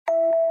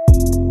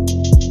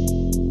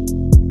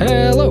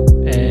Hello,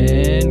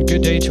 and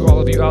good day to all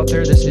of you out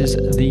there. This is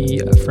the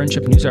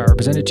Friendship News Hour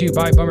presented to you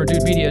by Bummer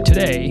Dude Media.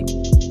 Today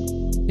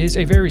is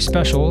a very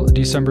special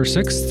December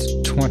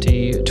 6th,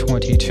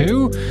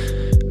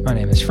 2022. My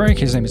name is Frank.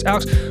 His name is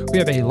Alex. We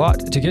have a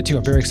lot to get to.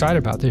 I'm very excited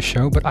about this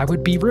show, but I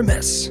would be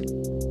remiss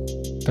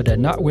if I did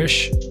not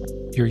wish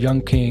your young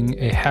king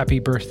a happy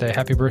birthday.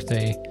 Happy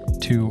birthday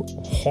to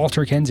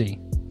Walter Kenzie.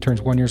 Turns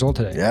 1 year old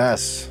today.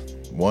 Yes.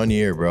 1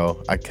 year,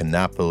 bro. I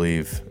cannot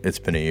believe it's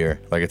been a year.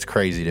 Like, it's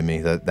crazy to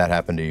me that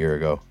happened a year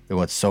ago. It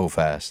went so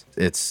fast.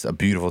 It's a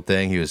beautiful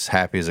thing. He was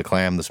happy as a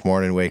clam this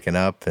morning waking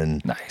up,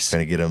 and nice.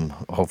 Gonna get him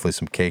hopefully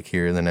some cake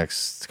here in the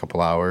next couple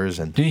hours.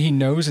 And he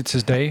knows it's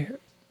his day?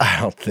 I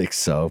don't think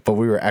so, but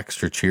we were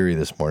extra cheery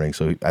this morning,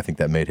 so I think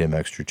that made him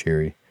extra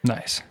cheery.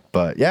 Nice.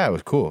 But yeah, it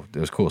was cool. It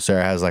was cool.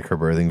 Sarah has like her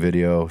birthing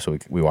video, so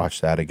we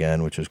watched that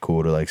again, which was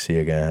cool to like see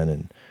again.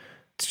 And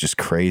it's just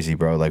crazy,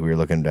 bro. Like, we were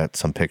looking at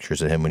some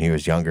pictures of him when he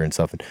was younger and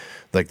stuff, and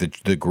like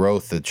the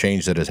growth, the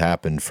change that has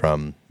happened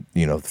from,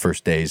 you know, the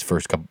first days,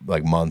 first couple,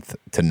 like, month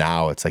to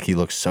now. It's like he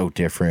looks so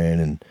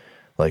different, and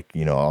like,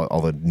 you know,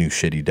 all the new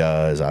shit he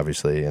does,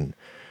 obviously. And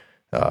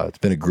it's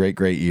been a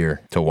great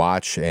year to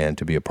watch and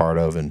to be a part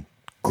of and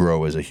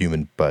grow as a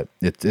human. But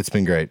it's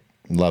been great.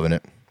 I'm loving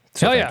it.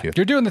 So hell yeah,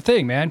 you're doing the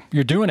thing, man.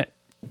 You're doing it.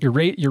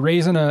 You're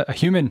raising a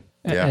human.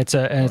 Yeah. It's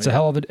a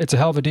hell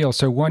of a deal.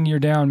 So 1 year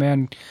down,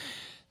 man.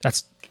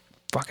 That's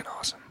fucking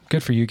awesome.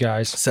 Good for you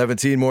guys.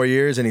 17 more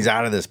years and he's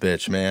out of this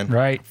bitch, man.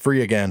 Right.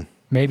 Free again.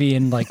 Maybe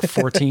in like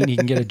 14 he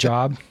can get a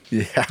job.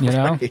 Yeah. You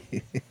know?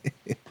 Right.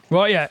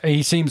 Well, yeah,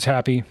 he seems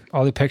happy.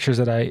 All the pictures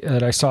that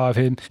I saw of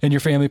him and your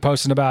family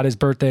posting about his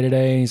birthday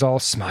today, he's all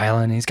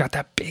smiling. He's got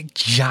that big,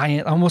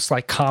 giant, almost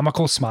like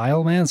comical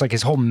smile, man. It's like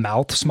his whole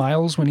mouth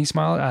smiles when he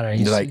smiles. I don't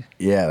know. Like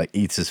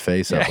eats his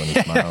face up when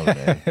he smiles,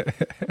 man.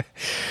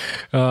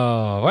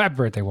 Oh, happy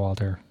birthday,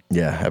 Walter.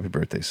 Yeah, happy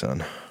birthday,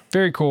 son.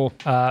 Very cool.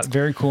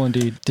 Very cool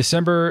indeed.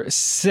 December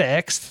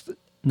 6th,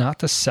 not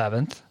the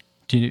 7th.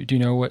 Do you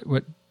know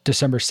what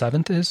December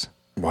 7th is?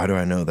 Why do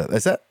I know that?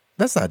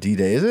 That's not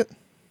D-Day, is it?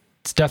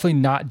 It's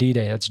definitely not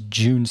D-Day. That's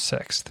June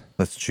 6th.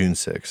 That's June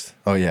 6th.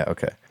 Oh yeah,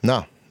 okay.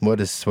 No.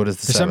 What is the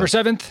December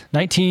 7th,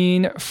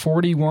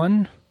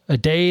 1941, a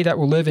day that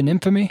will live in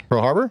infamy.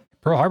 Pearl Harbor?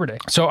 Pearl Harbor Day.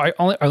 So I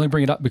only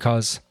bring it up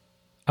because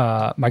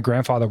my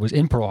grandfather was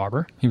in Pearl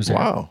Harbor. He was there.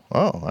 Wow.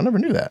 Oh, I never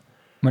knew that.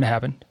 When it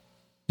happened.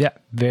 Yeah,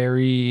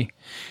 very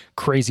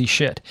crazy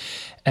shit.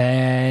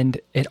 And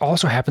it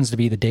also happens to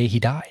be the day he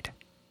died,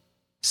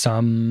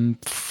 some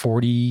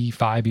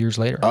 45 years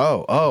later.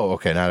 Oh,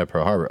 okay, not at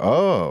Pearl Harbor.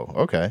 Oh,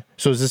 okay.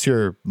 So is this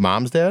your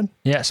mom's dad?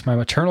 Yes, my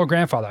maternal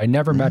grandfather. I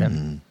never met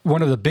him.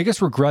 One of the biggest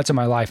regrets in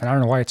my life, and I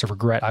don't know why it's a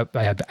regret.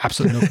 I have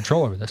absolutely no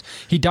control over this.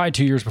 He died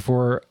 2 years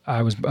before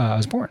I was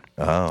born.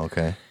 Oh,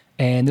 okay.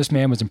 And this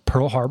man was in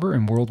Pearl Harbor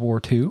in World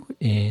War II,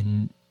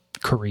 in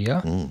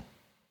Korea.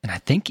 And I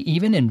think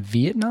even in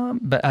Vietnam,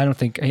 but I don't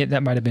think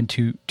that might have been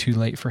too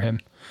late for him.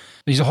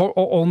 He's the whole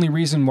only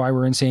reason why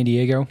we're in San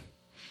Diego.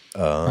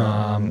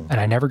 And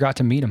I never got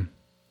to meet him,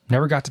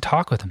 never got to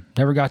talk with him,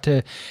 never got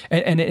to,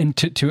 and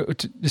to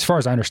as far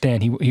as I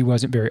understand, he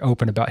wasn't very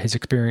open about his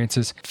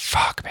experiences.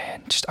 Fuck,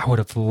 man, I would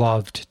have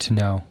loved to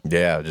know.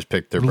 Yeah, just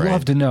pick their brain.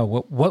 Love to know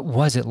what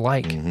was it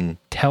like?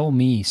 Tell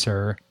me,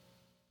 sir.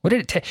 What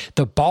did it take?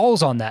 The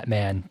balls on that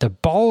man, the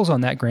balls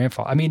on that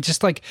grandfather. I mean, just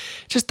think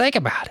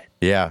about it.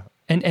 Yeah.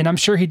 And I'm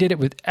sure he did it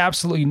with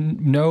absolutely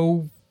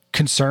no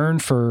concern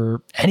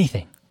for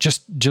anything.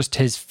 Just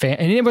his fan,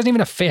 and it wasn't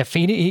even a fan.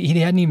 He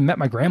hadn't even met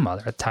my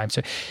grandmother at the time,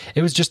 so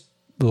it was just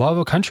love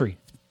of country,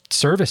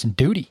 service, and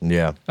duty.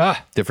 Yeah,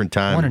 different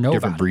time,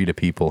 different breed of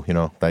people. You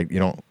know, like you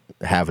don't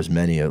have as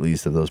many, at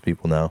least, of those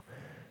people now.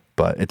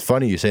 But it's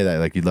funny you say that.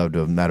 Like, you'd love to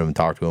have met him and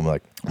talked to him.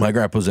 Like, my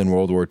grandpa was in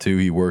World War II.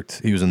 He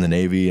was in the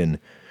Navy, and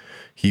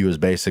he was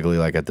basically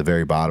like at the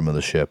very bottom of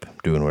the ship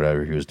doing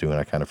whatever he was doing.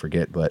 I kind of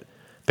forget, but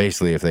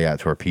basically, if they got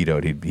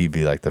torpedoed, he'd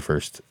be like the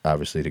first,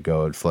 obviously, to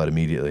go and fled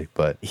immediately.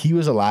 But he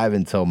was alive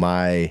until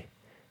I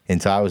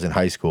was in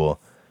high school,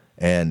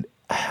 and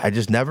I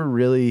just never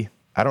really,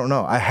 I don't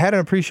know. I had an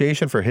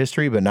appreciation for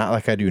history, but not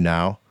like I do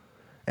now.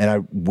 And I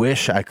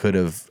wish I could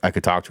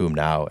talk to him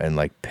now and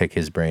like pick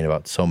his brain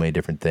about so many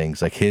different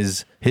things. Like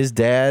his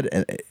dad,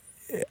 and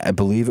I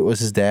believe it was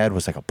his dad,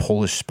 was like a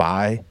Polish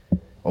spy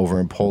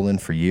over in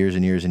Poland for years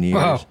and years and years.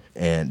 Wow.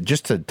 And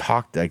just to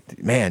talk,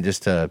 like, man,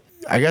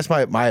 I guess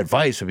my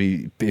advice would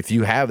be, if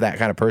you have that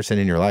kind of person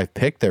in your life,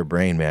 pick their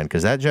brain, man,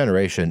 because that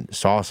generation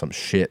saw some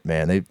shit,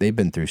 man. They've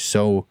been through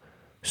so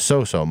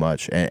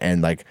much,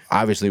 and like,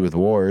 obviously with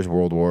wars,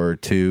 World War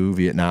II,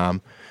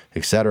 Vietnam,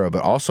 etc.,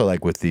 but also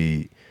like with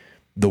the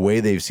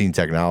way they've seen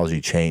technology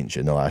change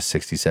in the last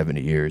 60,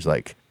 70 years.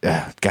 Like,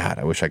 God,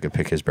 I wish I could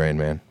pick his brain,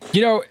 man.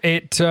 You know,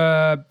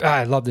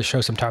 I love this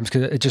show sometimes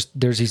because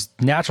there's these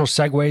natural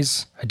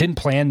segues. I didn't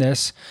plan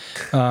this,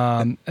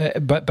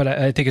 but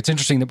I think it's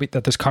interesting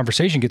that this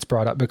conversation gets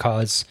brought up,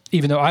 because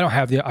even though I don't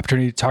have the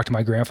opportunity to talk to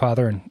my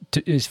grandfather, and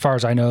as far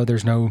as I know,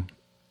 there's no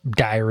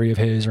diary of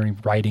his or any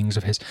writings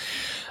of his,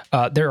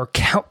 there are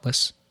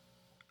countless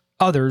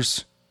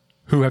others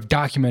who have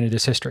documented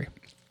his history.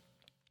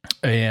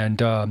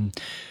 And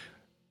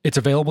it's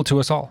available to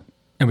us all.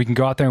 And we can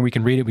go out there and we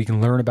can read it, we can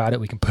learn about it,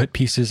 we can put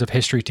pieces of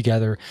history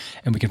together,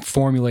 and we can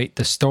formulate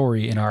the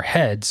story in our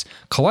heads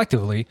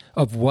collectively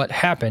of what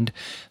happened.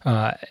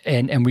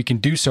 And we can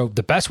do so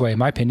the best way, in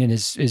my opinion,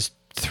 is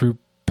through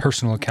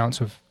personal accounts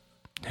of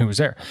who was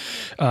there.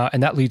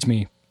 And that leads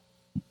me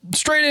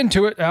straight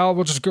into it. Al,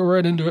 we'll just go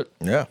right into it.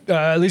 Yeah.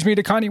 It leads me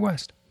to Kanye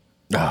West.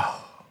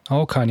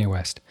 Oh, Kanye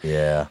West.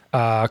 Yeah.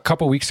 A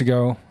couple weeks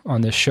ago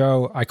on this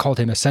show, I called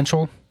him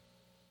essential.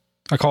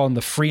 I call him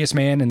the freest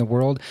man in the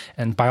world,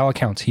 and by all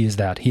accounts, he is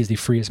that. He is the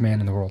freest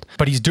man in the world.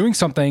 But he's doing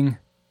something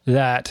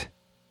that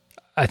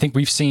I think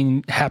we've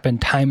seen happen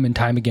time and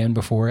time again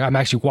before. I'm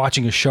actually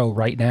watching a show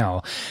right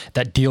now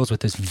that deals with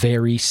this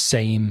very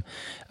same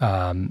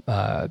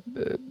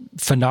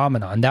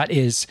phenomenon. That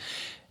is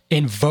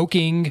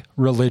invoking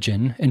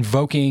religion,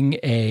 invoking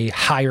a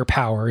higher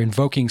power,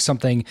 invoking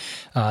something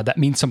that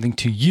means something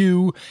to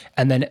you,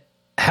 and then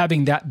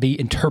having that be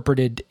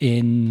interpreted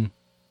in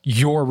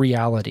your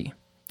reality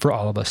for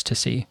all of us to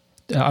see.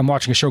 I'm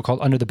watching a show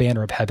called Under the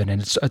Banner of Heaven,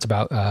 and it's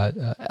about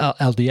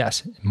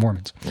LDS,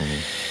 Mormons. Mm-hmm.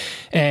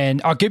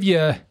 And I'll give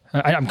you,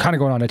 I'm kind of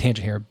going on a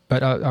tangent here,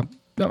 but I'm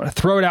going to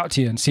throw it out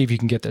to you and see if you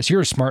can get this.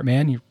 You're a smart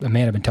man. You're a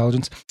man of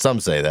intelligence. Some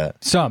say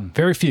that. Some,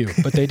 very few,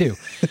 but they do.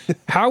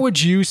 How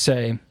would you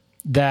say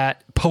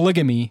that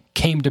polygamy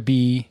came to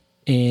be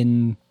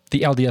in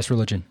the LDS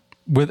religion?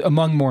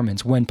 Among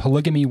Mormons, when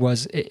polygamy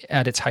was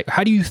at its height,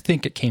 how do you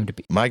think it came to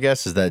be? My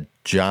guess is that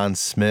John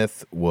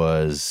Smith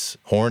was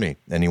horny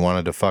and he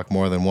wanted to fuck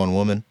more than one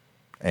woman.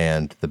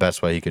 And the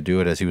best way he could do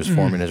it as he was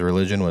forming his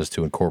religion was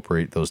to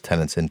incorporate those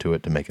tenets into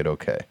it to make it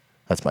okay.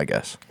 That's my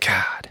guess.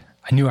 God,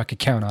 I knew I could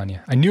count on you.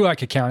 I knew I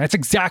could count. That's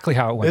exactly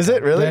how it went down. Is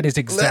it really? That is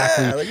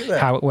exactly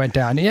how it went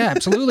down. Yeah,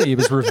 absolutely. It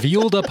was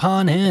revealed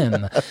upon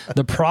him,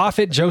 the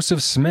prophet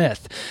Joseph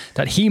Smith,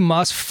 that he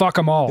must fuck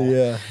them all.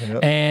 Yeah.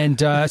 Yep. And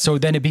so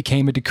then it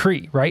became a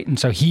decree, right? And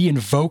so he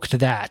invoked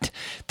that.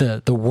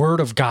 The word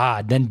of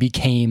God then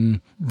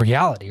became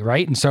reality,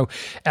 right? And so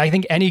I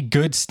think any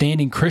good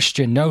standing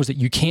Christian knows that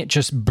you can't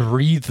just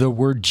breathe the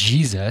word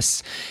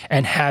Jesus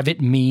and have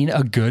it mean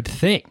a good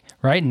thing.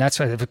 Right. And that's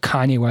what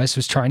Kanye West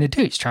was trying to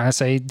do. He's trying to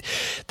say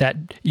that,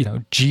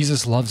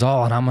 Jesus loves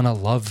all and I'm going to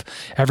love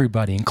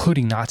everybody,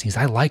 including Nazis.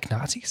 I like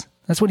Nazis.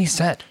 That's what he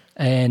said.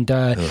 And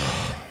I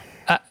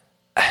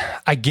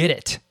get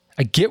it.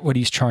 I get what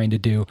he's trying to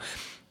do.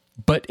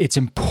 But it's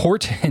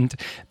important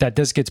that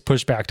this gets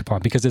pushed back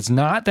upon, because it's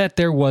not that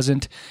there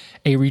wasn't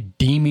a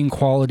redeeming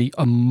quality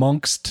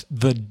amongst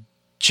the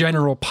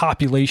general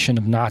population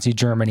of Nazi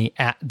Germany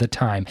at the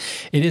time.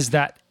 It is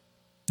that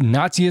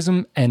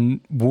Nazism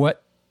and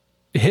what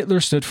Hitler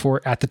stood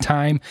for at the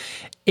time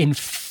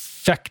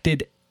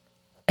infected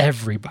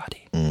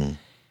everybody.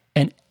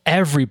 And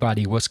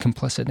everybody was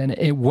complicit. And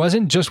it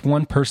wasn't just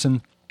one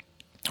person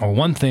or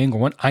one thing or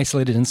one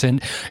isolated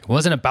incident. It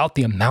wasn't about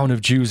the amount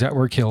of Jews that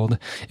were killed.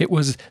 It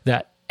was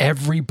that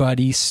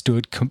everybody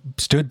stood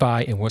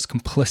by and was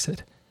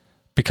complicit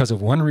because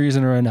of one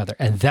reason or another.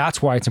 And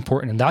that's why it's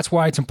important. And that's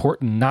why it's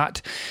important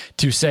not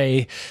to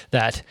say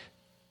that,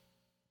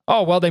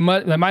 oh, well, they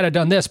might have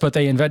done this, but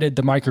they invented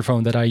the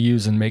microphone that I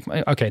use and make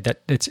my, okay, that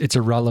it's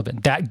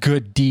irrelevant. That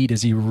good deed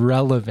is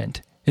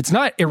irrelevant. It's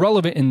not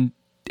irrelevant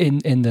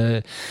in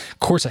the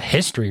course of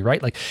history,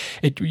 right? Like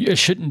it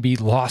shouldn't be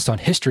lost on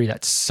history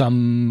that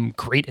some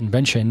great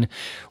invention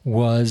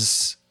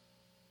was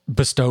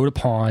bestowed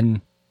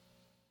upon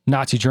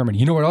Nazi Germany.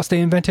 You know what else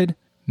they invented?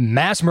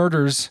 Mass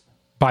murders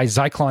by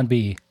Zyklon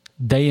B.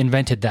 They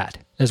invented that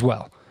as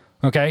well.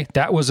 Okay,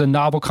 that was a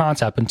novel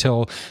concept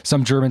until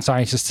some German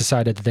scientists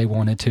decided that they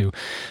wanted to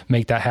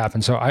make that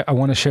happen. So I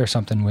want to share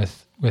something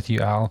with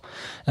you, Al.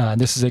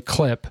 This is a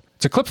clip.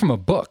 It's a clip from a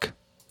book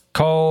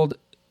called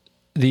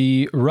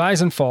The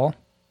Rise and Fall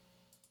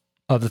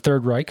of the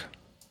Third Reich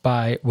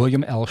by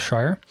William L.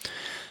 Shirer.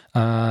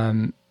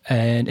 And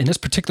in this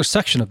particular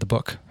section of the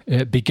book,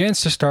 it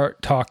begins to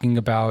start talking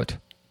about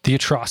the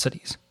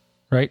atrocities,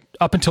 right?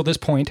 Up until this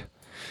point,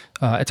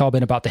 it's all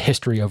been about the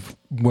history of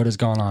what has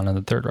gone on in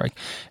the Third Reich.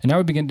 And now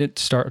we begin to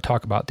start to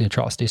talk about the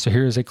atrocities. So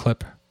here is a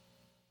clip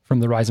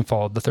from The Rise and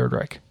Fall of the Third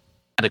Reich.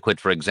 Adequate,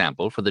 for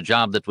example, for the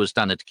job that was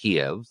done at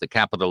Kiev, the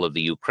capital of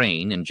the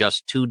Ukraine, in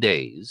just 2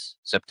 days,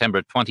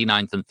 September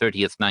 29th and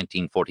 30th,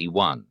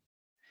 1941,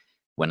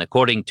 when,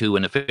 according to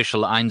an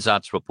official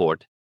Einsatz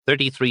report,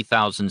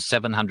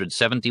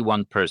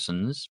 33,771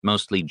 persons,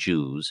 mostly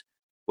Jews,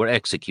 were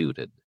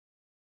executed.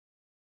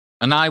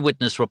 An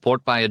eyewitness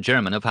report by a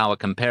German of how a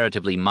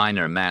comparatively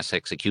minor mass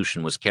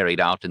execution was carried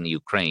out in the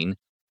Ukraine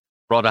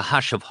brought a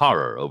hush of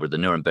horror over the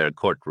Nuremberg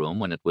courtroom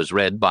when it was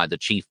read by the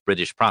chief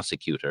British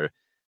prosecutor,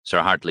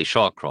 Sir Hartley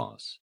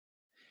Shawcross.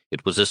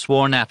 It was a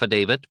sworn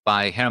affidavit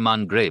by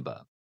Hermann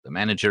Grebe, the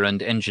manager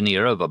and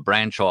engineer of a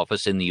branch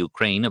office in the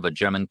Ukraine of a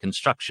German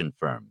construction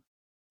firm.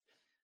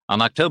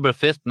 On October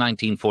 5th,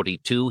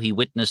 1942, he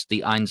witnessed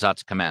the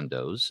Einsatz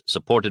commandos,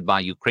 supported by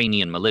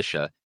Ukrainian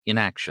militia, in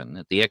action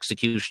at the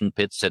execution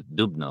pits at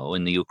Dubno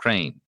in the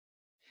Ukraine.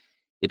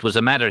 It was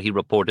a matter, he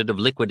reported, of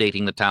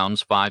liquidating the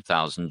town's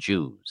 5,000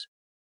 Jews.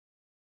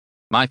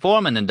 My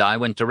foreman and I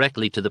went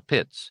directly to the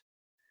pits.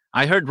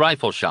 I heard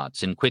rifle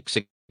shots in quick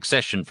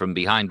succession from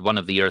behind one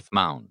of the earth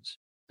mounds.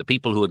 The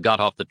people who had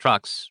got off the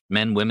trucks,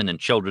 men, women, and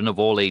children of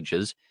all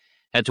ages,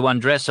 had to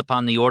undress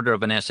upon the order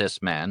of an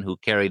SS man who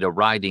carried a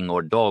riding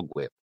or dog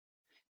whip.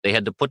 They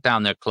had to put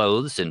down their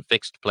clothes in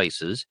fixed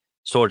places,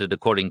 sorted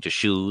according to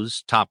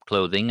shoes, top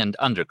clothing, and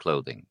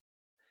underclothing.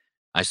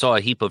 I saw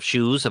a heap of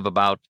shoes of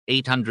about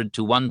 800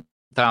 to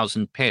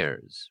 1,000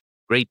 pairs,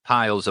 great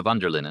piles of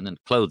underlinen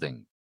and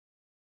clothing.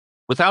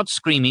 Without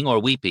screaming or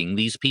weeping,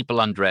 these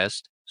people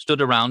undressed, stood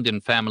around in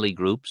family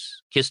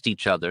groups, kissed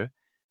each other,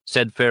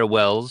 said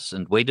farewells,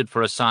 and waited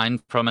for a sign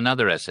from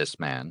another SS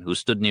man who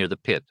stood near the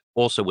pit,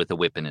 also with a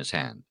whip in his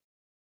hand.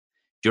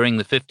 During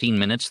the 15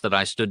 minutes that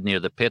I stood near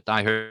the pit,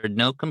 I heard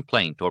no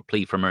complaint or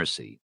plea for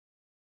mercy.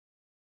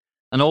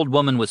 An old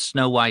woman with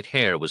snow-white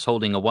hair was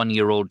holding a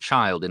 1-year-old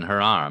child in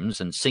her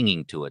arms and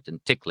singing to it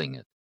and tickling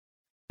it.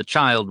 The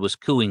child was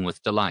cooing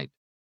with delight.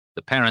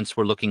 The parents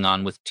were looking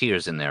on with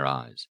tears in their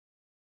eyes.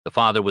 The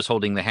father was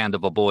holding the hand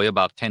of a boy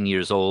about 10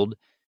 years old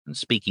and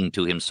speaking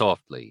to him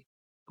softly.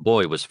 The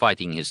boy was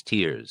fighting his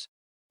tears.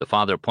 The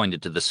father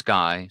pointed to the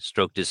sky,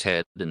 stroked his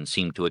head, and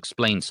seemed to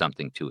explain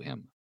something to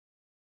him.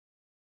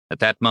 At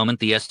that moment,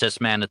 the SS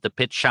man at the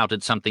pit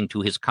shouted something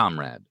to his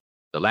comrade.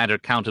 The latter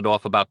counted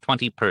off about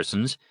 20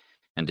 persons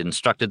and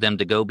instructed them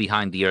to go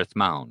behind the earth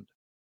mound.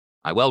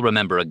 I well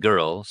remember a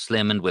girl,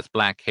 slim and with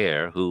black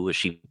hair, who, as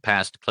she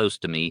passed close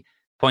to me,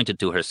 pointed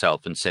to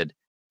herself and said,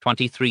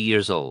 23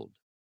 years old.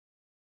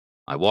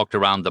 I walked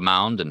around the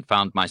mound and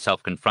found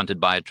myself confronted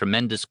by a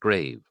tremendous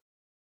grave.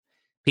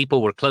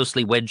 People were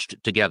closely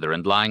wedged together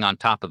and lying on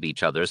top of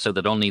each other so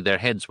that only their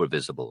heads were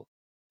visible.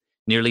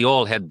 Nearly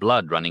all had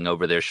blood running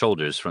over their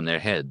shoulders from their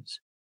heads.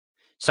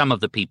 Some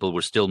of the people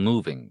were still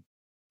moving.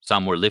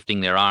 Some were lifting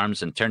their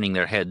arms and turning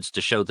their heads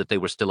to show that they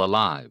were still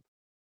alive.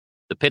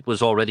 The pit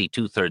was already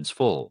 2/3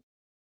 full.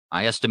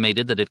 I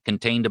estimated that it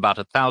contained about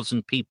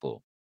 1,000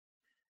 people.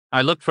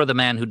 I looked for the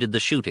man who did the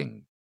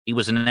shooting. He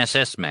was an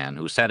SS man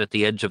who sat at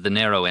the edge of the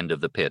narrow end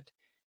of the pit,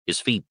 his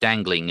feet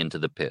dangling into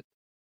the pit.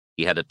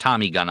 He had a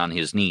Tommy gun on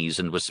his knees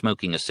and was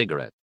smoking a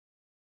cigarette.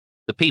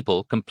 The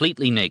people,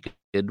 completely naked,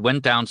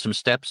 went down some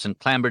steps and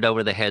clambered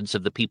over the heads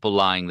of the people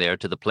lying there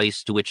to the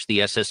place to which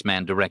the SS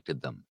man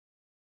directed them.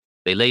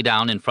 They lay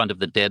down in front of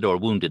the dead or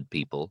wounded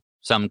people.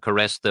 Some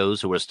caressed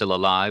those who were still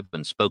alive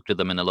and spoke to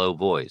them in a low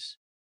voice.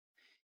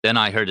 Then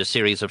I heard a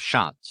series of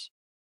shots.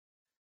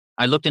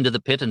 I looked into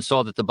the pit and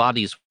saw that the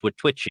bodies were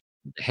twitching,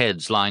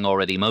 heads lying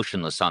already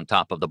motionless on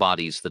top of the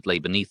bodies that lay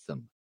beneath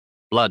them.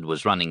 Blood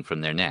was running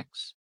from their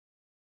necks.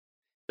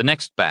 The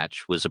next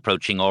batch was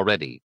approaching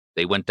already.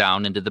 They went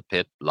down into the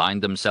pit,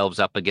 lined themselves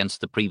up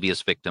against the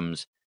previous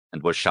victims,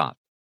 and were shot.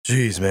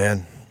 Jeez,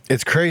 man.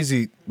 It's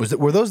crazy.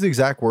 Were those the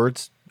exact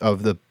words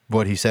of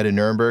what he said in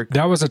Nuremberg?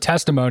 That was a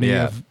testimony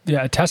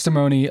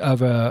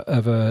of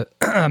a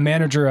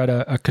manager at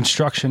a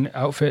construction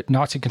outfit,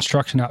 Nazi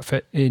construction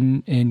outfit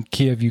in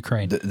Kiev,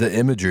 Ukraine. The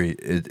imagery,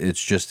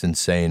 it's just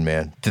insane,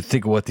 man. To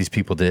think of what these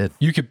people did.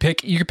 You could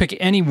pick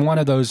any one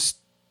of those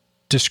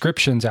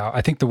descriptions out.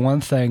 I think the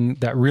one thing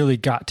that really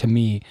got to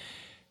me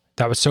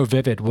that was so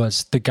vivid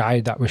was the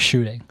guy that was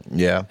shooting.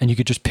 Yeah. And you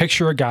could just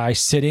picture a guy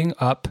sitting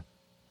up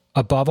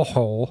above a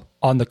hole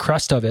on the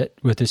crest of it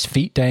with his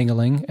feet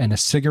dangling and a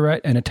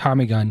cigarette and a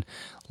Tommy gun,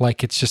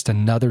 like it's just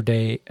another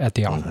day at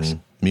the office.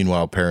 Mm-hmm.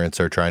 Meanwhile, parents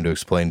are trying to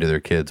explain to their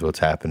kids what's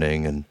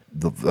happening, and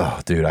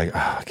dude,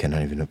 I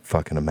cannot even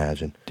fucking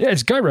imagine. Yeah,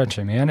 it's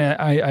gut-wrenching, man.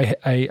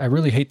 I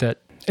really hate that.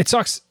 It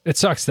sucks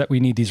that we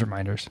need these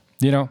reminders,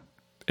 you know?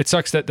 It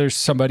sucks that there's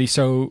somebody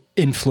so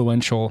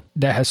influential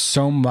that has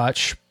so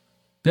much,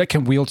 that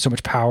can wield so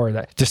much power,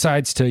 that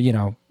decides to, you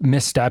know,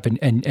 misstep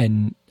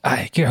and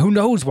who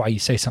knows why you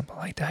say something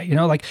like that, you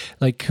know,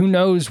 like who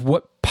knows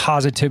what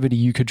positivity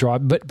you could draw,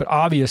 but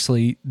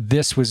obviously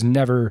this was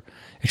never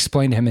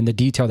explained to him in the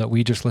detail that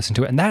we just listened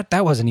to it. And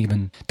that wasn't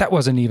even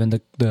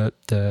the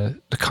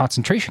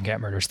concentration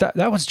camp murders.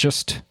 That was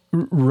just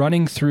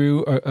running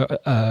through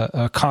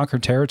a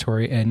conquered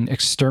territory and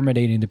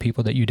exterminating the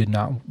people that you did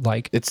not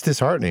like. It's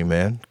disheartening,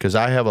 man, because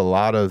I'm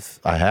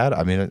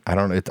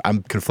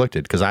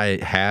conflicted because I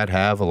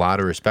have a lot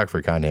of respect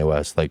for Kanye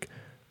West, like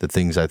the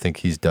things I think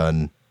he's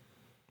done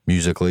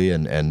musically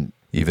and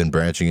even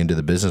branching into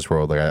the business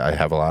world. Like I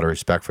have a lot of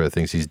respect for the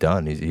things he's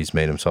done. He's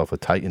made himself a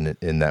titan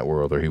in that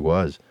world, or he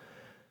was.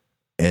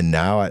 And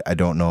now I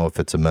don't know if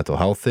it's a mental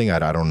health thing.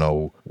 I don't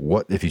know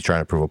if he's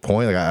trying to prove a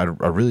point. Like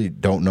I really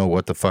don't know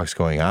what the fuck's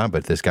going on,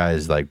 but this guy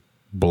is like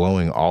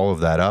blowing all of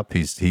that up.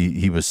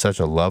 He was such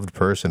a loved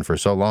person for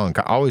so long,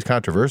 always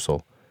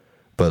controversial,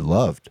 but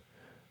loved,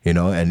 you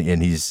know, and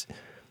he's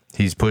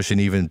pushing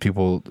even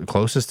people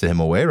closest to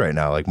him away right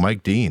now. Like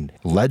Mike Dean,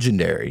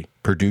 legendary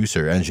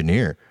producer,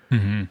 engineer,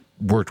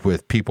 worked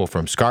with people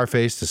from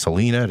Scarface to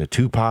Selena to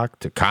Tupac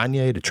to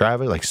Kanye to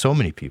Travis, like so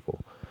many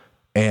people.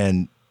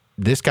 And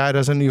this guy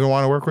doesn't even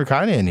want to work with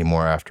Kanye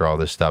anymore after all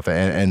this stuff.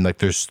 And like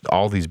there's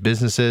all these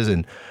businesses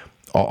and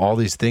all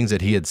these things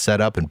that he had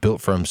set up and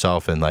built for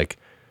himself and like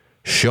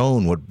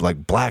shown what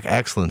like black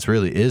excellence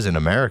really is in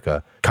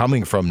America,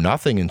 coming from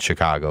nothing in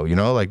Chicago. You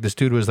know, like this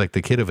dude was like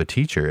the kid of a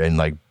teacher and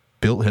like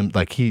built him,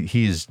 like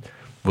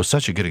was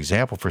such a good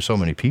example for so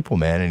many people,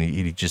 man. And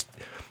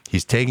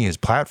he's taking his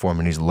platform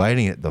and he's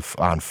lighting it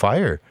on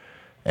fire.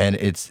 And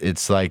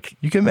it's like,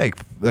 you can make,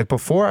 like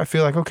before, I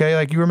feel like, okay,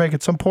 like you were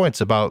making some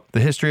points about the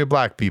history of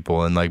black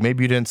people and like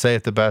maybe you didn't say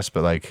it the best,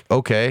 but like,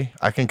 okay,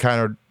 I can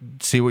kind of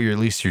see what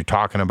you're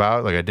talking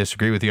about. Like I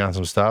disagree with you on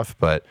some stuff,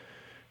 but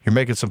you're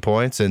making some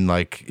points. And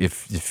like,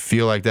 if you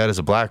feel like that as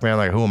a black man,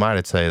 like who am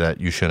I to say that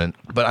you shouldn't?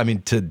 But I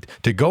mean,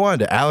 to go on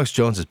to Alex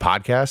Jones's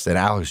podcast and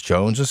Alex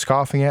Jones is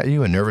scoffing at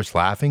you and nervous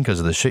laughing because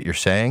of the shit you're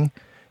saying,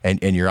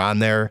 and you're on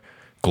there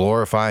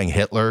glorifying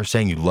Hitler,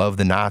 saying you love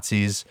the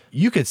Nazis.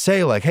 You could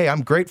say like, hey,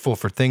 I'm grateful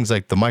for things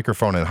like the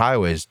microphone and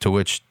highways to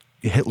which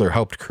Hitler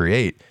helped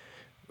create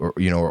or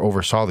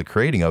oversaw the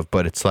creating of.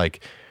 But it's like,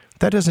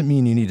 that doesn't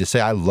mean you need to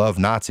say, I love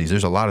Nazis.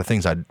 There's a lot of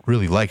things I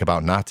really like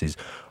about Nazis.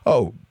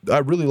 Oh, I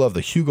really love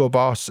the Hugo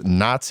Boss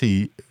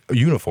Nazi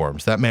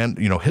uniforms. That man,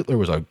 Hitler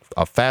was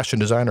a fashion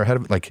designer ahead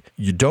of it. Like,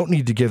 you don't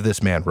need to give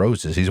this man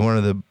roses. He's one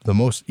of the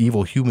most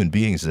evil human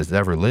beings that's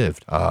ever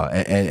lived.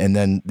 And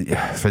then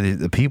for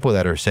the people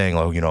that are saying,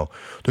 oh,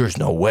 there's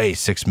no way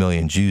 6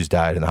 million Jews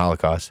died in the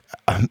Holocaust.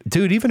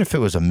 Dude, even if it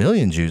was 1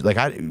 million Jews, like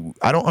I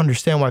don't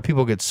understand why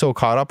people get so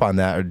caught up on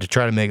that or to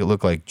try to make it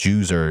look like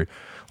Jews are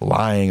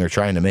lying or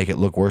trying to make it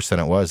look worse than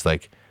it was.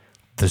 Like,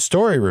 the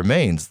story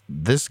remains,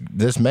 this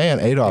man,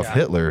 Adolf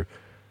Hitler,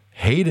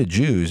 hated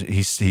Jews.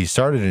 He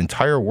started an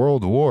entire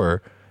world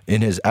war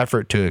in his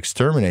effort to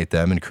exterminate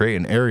them and create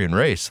an Aryan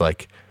race.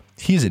 Like,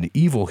 he's an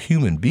evil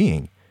human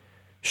being.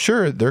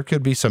 Sure, there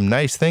could be some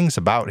nice things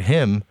about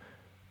him,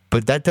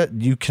 but that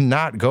you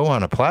cannot go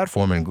on a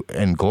platform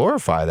and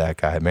glorify that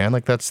guy, man.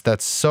 Like,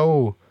 that's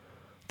so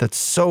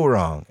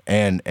wrong.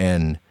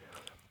 And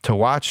to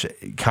watch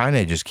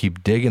Kanye just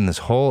keep digging this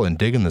hole,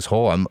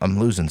 I'm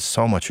losing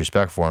so much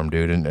respect for him,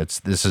 dude. And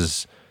this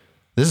is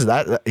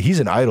that he's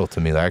an idol to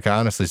me. Like, I can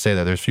honestly say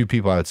that. There's few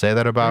people I would say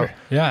that about.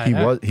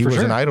 Yeah, he was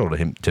an idol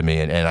to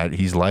me, and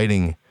he's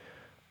lighting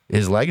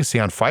his legacy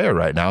on fire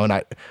right now. And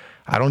I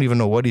don't even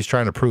know what he's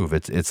trying to prove.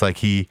 It's like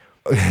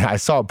I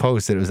saw a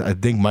post. I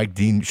think Mike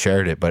Dean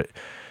shared it, but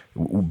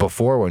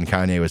before when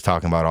Kanye was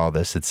talking about all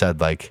this, it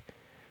said like,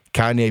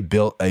 Kanye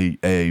built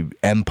a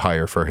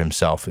empire for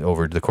himself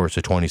over the course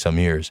of 20 some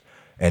years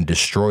and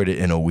destroyed it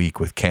in a week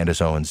with Candace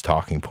Owens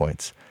talking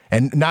points.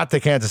 And not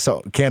that Candace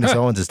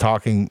Owens is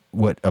talking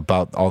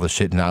about all the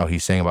shit now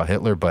he's saying about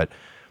Hitler, but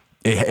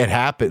it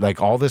happened. Like,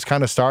 all this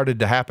kind of started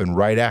to happen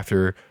right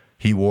after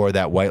he wore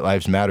that White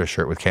Lives Matter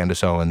shirt with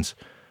Candace Owens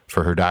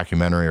for her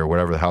documentary or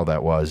whatever the hell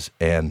that was.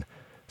 And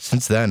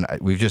since then,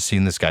 we've just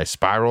seen this guy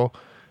spiral.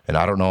 And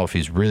I don't know if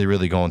he's really,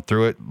 really going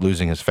through it,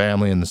 losing his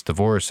family and this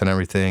divorce and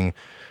everything,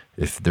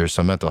 if there's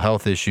some mental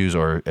health issues,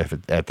 or if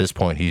at this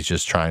point he's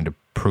just trying to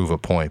prove a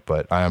point.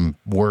 But I'm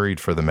worried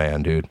for the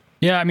man, dude.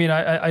 Yeah, I mean,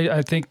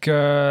 I think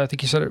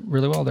you said it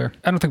really well there.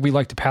 I don't think we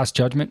like to pass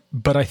judgment,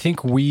 but I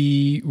think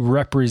we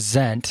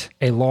represent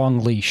a long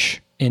leash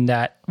in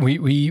that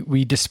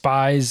we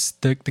despise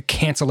the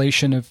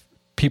cancellation of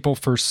people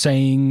for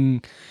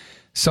saying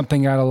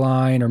something out of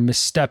line or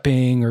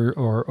misstepping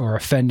or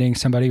offending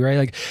somebody,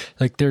 right?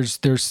 Like there's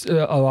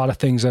a lot of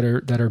things that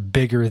are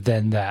bigger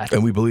than that.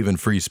 And we believe in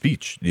free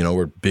speech.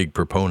 We're big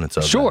proponents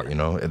of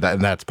that,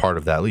 and that's part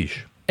of that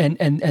leash.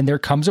 And there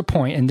comes a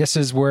point, and this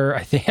is where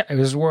I think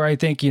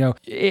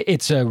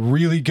it's a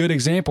really good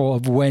example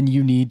of when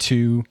you need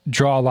to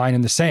draw a line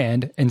in the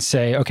sand and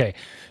say, okay,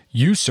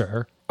 you,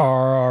 sir,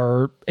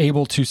 are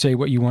able to say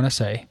what you want to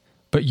say,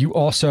 but you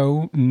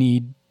also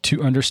need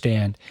to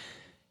understand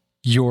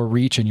your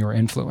reach and your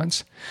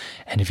influence.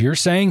 And if you're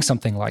saying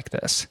something like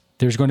this,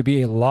 there's going to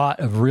be a lot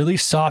of really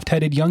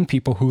soft-headed young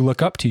people who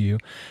look up to you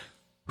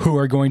who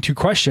are going to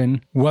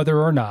question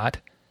whether or not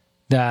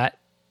that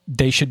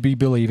they should be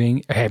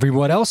believing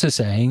everyone else is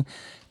saying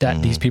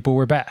that these people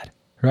were bad,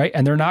 right?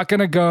 And they're not going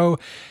to go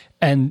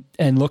and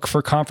look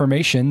for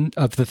confirmation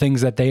of the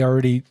things that they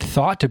already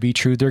thought to be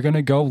true. They're going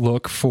to go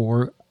look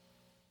for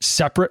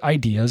separate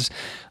ideas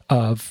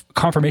of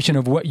confirmation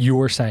of what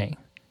you're saying.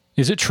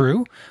 Is it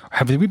true?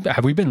 Have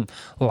we been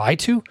lied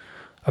to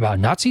about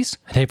Nazis?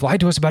 They've lied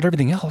to us about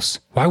everything else.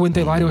 Why wouldn't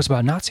they lie to us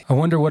about Nazis? I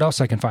wonder what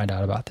else I can find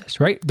out about this,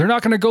 right? They're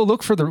not going to go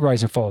look for the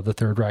rise and fall of the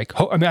Third Reich.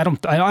 I mean, I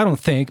don't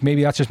think,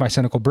 maybe that's just my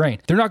cynical brain.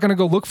 They're not going to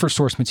go look for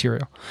source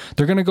material.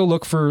 They're going to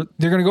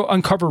go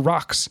uncover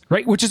rocks,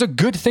 right? Which is a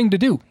good thing to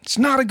do. It's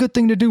not a good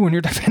thing to do when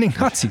you're defending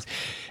Nazis.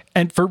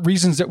 And for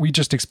reasons that we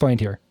just explained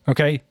here,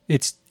 okay?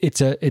 It's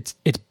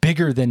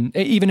bigger than,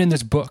 even in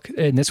this book,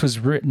 and this was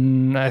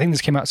written, I think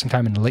this came out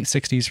sometime in the late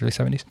 60s, early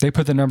 70s. They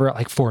put the number at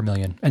like 4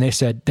 million, and they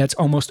said, that's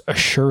almost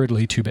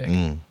assuredly too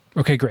big.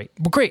 Okay, great.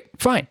 Well, great,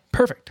 fine,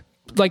 perfect.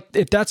 Like,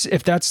 if that's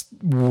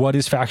what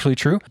is factually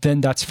true, then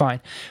that's fine.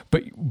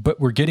 But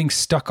we're getting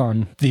stuck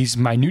on these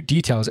minute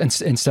details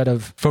instead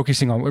of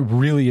focusing on what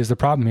really is the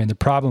problem here. And the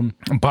problem,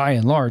 by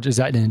and large, is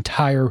that an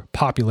entire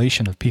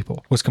population of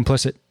people was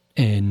complicit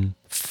in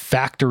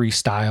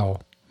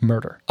factory-style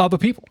murder of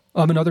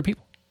another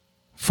people.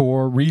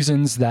 for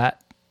reasons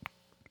that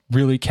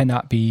really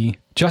cannot be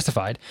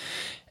justified.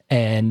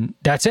 And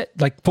that's it.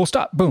 Like, full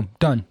stop, boom,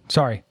 done.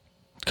 Sorry.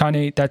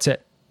 Kanye, that's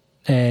it.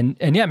 And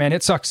yeah, man,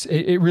 it sucks.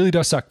 It really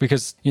does suck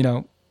because, you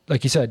know,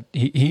 like you said,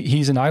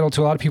 he's an idol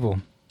to a lot of people.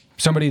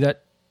 Somebody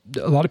that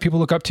a lot of people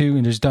look up to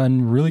and has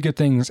done really good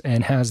things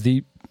and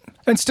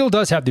still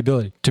does have the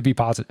ability to be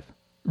positive.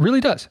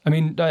 Really does. I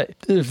mean,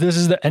 if this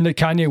is the end of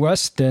Kanye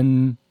West,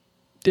 then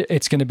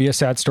it's going to be a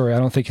sad story. I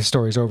don't think his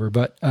story's over,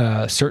 but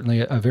certainly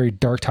a very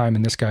dark time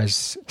in this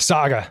guy's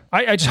saga.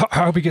 I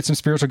hope he gets some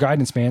spiritual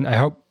guidance, man. I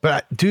hope.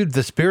 But dude,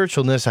 the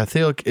spiritualness, I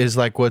think, is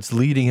like what's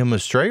leading him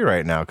astray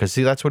right now. Because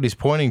see, that's what he's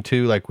pointing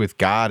to, like with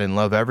God and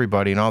love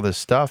everybody and all this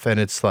stuff. And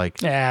it's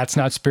like, it's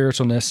not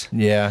spiritualness.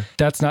 Yeah,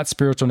 that's not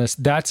spiritualness.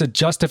 That's a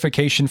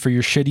justification for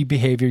your shitty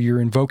behavior. You're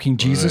invoking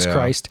Jesus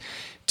Christ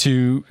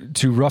to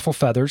ruffle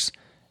feathers.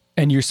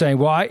 And you're saying,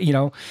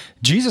 well,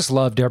 Jesus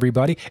loved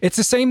everybody. It's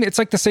the same. It's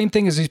like the same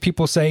thing as these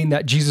people saying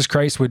that Jesus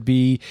Christ would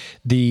be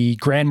the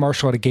grand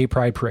marshal at a gay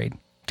pride parade.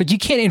 Like, you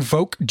can't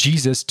invoke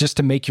Jesus just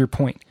to make your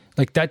point.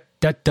 Like,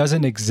 that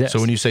doesn't exist.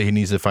 So when you say he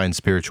needs to find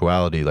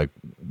spirituality, like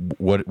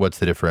what's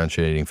the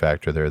differentiating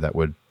factor there that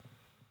would,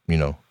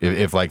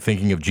 if like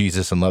thinking of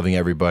Jesus and loving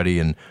everybody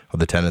and of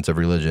the tenets of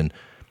religion,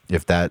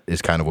 if that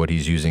is kind of what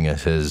he's using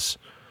as his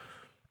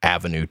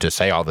avenue to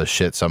say all this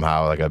shit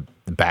somehow, like a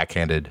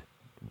backhanded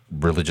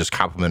religious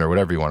compliment or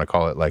whatever you want to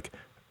call it, like,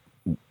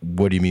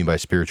 what do you mean by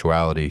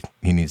spirituality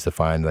he needs to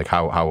find? Like,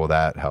 how will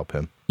that help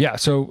him? Yeah,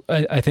 so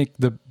I think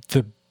the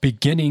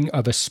beginning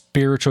of a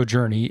spiritual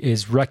journey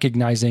is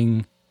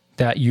recognizing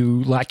that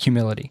you lack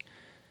humility.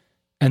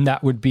 And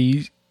that would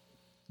be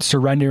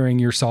surrendering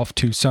yourself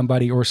to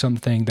somebody or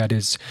something that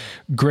is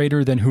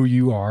greater than who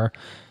you are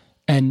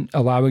and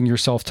allowing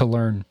yourself to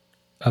learn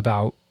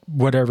about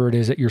whatever it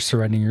is that you're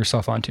surrendering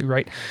yourself onto,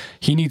 right?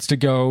 He needs to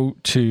go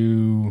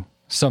to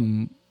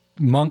some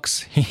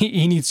monks.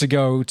 He needs to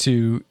go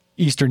to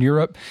Eastern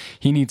Europe.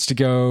 He needs to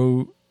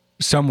go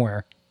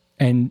somewhere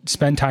and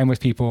spend time with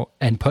people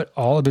and put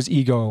all of his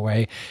ego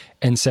away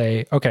and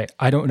say, okay,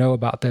 I don't know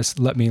about this.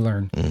 Let me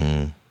learn.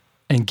 Mm-hmm.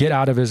 And get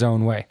out of his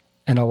own way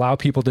and allow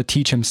people to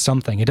teach him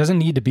something. It doesn't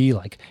need to be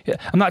like,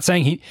 I'm not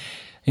saying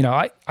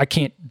I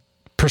can't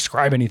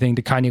prescribe anything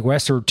to Kanye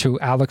West or to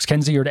Alex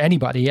Kenzie or to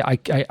anybody. I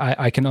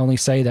can only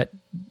say that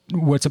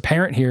what's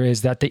apparent here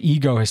is that the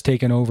ego has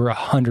taken over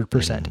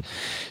 100%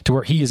 to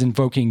where he is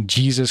invoking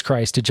Jesus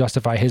Christ to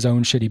justify his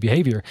own shitty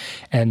behavior.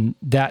 And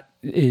that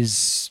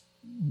is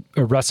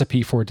a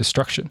recipe for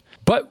destruction.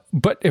 But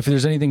if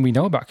there's anything we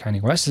know about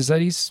Kanye West is that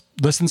he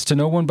listens to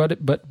no one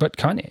but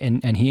Kanye,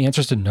 and he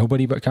answers to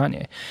nobody but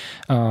Kanye.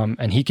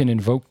 And he can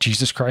invoke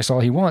Jesus Christ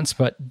all he wants,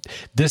 but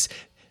this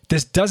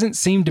doesn't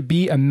seem to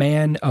be a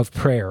man of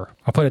prayer.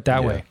 I'll put it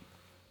that way.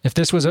 If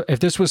this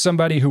was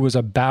somebody who was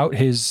about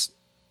his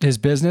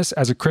business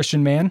as a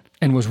Christian man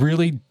and was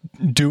really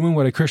doing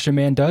what a Christian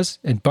man does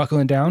and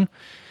buckling down,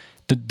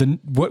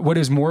 what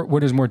is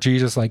more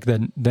Jesus like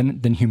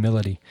than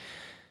humility,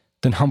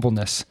 than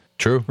humbleness?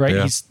 True. Right?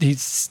 Yeah.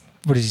 He's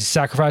what is he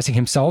sacrificing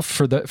himself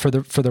for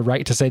the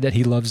right to say that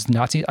he loves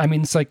Nazis? I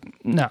mean, it's like,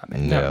 no.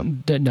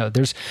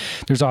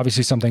 There's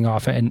obviously something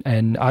off,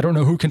 and I don't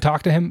know who can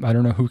talk to him. I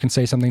don't know who can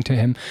say something to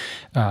him,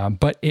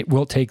 but it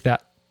will take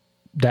that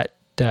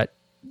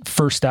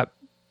first step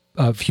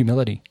of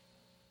humility,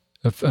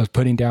 of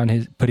putting down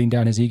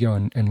his ego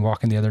and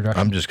walking the other direction.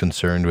 I'm just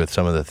concerned with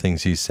some of the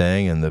things he's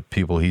saying and the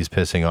people he's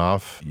pissing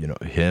off,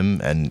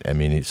 him, and I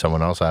mean,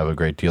 someone else I have a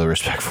great deal of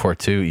respect for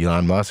too,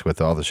 Elon Musk, with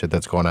all the shit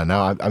that's going on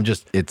now.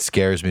 It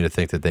scares me to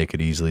think that they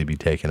could easily be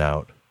taken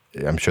out.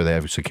 I'm sure they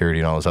have security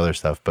and all this other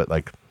stuff, but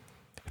like,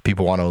 if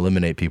people want to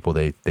eliminate people,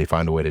 they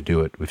find a way to do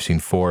it. We've seen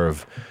 4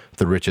 of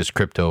the richest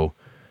crypto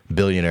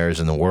billionaires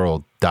in the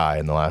world die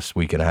in the last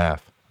week and a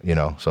half,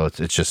 so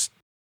it's just,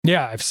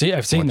 yeah, I've seen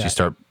once that. You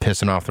start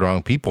pissing off the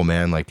wrong people,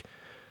 man, like,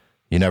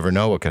 you never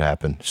know what could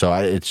happen. So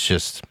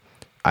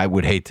I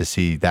would hate to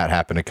see that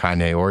happen to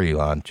Kanye or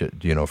Elon,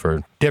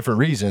 for different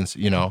reasons.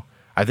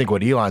 I think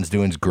what Elon's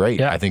doing is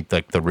great. Yeah. I think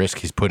like the risk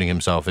he's putting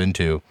himself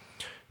into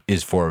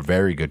is for a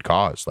very good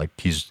cause. Like,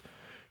 he's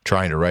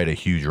trying to right a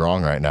huge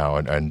wrong right now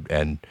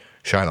and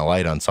shine a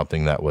light on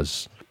something that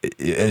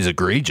is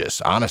egregious,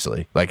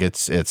 honestly. Like,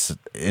 it's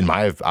in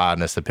my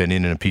honest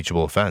opinion an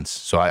impeachable offense.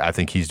 So I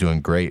think he's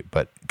doing great,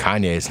 but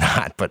Kanye is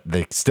not. But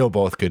they still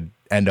both could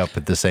end up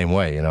the same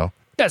way,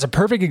 That's a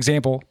perfect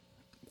example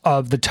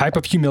of the type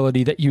of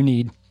humility that you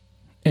need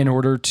in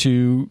order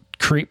to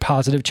create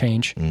positive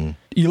change.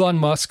 Elon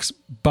Musk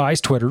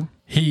buys Twitter.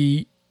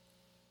 He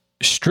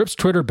strips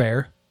Twitter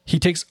bare. He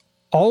takes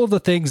all of the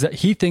things that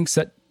he thinks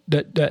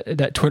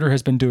that Twitter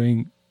has been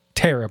doing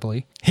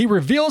terribly. He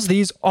reveals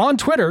these on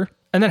Twitter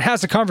and then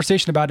has a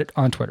conversation about it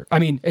on Twitter. I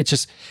mean, it's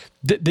just,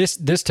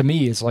 this to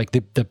me is like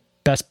the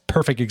best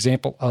perfect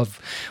example of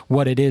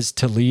what it is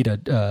to lead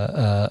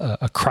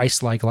a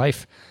Christ-like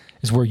life,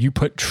 is where you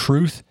put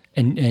truth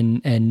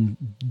and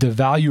the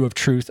value of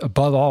truth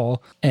above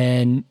all,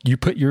 and you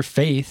put your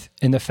faith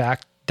in the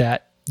fact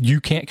that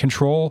you can't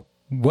control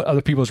what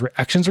other people's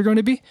reactions are going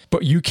to be,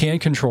 but you can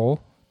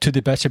control to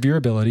the best of your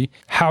ability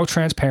how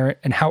transparent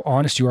and how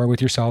honest you are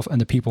with yourself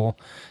and the people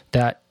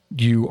that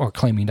you are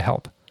claiming to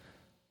help.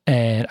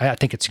 And I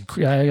think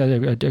I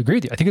agree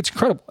with you. I think it's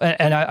incredible.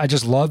 And I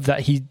just love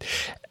that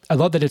I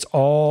love that it's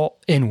all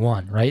in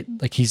one, right?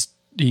 Like he's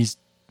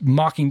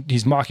mocking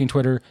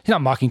Twitter. He's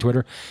not mocking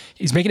Twitter.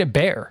 He's making it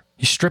bare.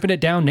 He's stripping it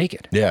down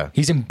naked. Yeah.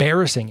 He's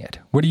embarrassing it.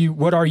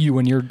 What are you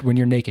when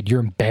you're naked? You're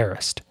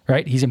embarrassed,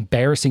 right? He's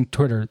embarrassing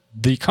Twitter,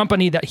 the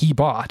company that he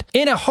bought,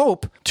 in a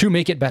hope to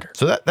make it better.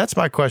 So that's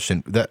my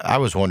question that I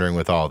was wondering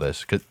with all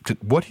this, because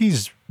what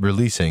he's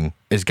releasing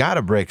has got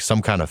to break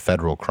some kind of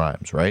federal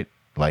crimes, right?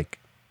 Like,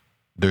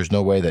 there's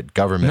no way that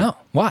government... No.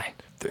 Why?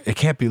 It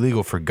can't be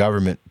legal for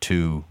government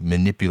to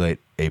manipulate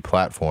a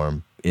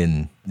platform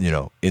in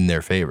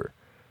their favor.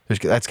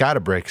 That's got to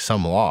break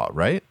some law,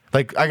 right?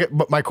 But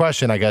my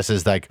question, I guess,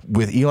 is like,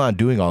 with Elon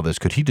doing all this,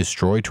 could he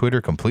destroy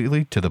Twitter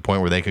completely to the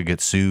point where they could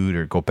get sued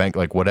or go bank,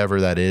 like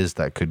whatever that is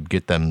that could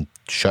get them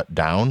shut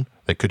down?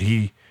 Like, could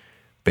he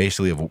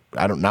basically,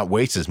 not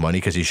waste his money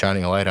because he's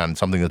shining a light on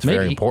something that's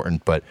very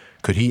important, but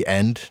could he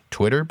end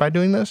Twitter by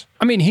doing this?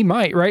 I mean, he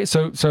might, right?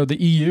 So the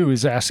EU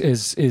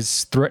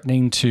is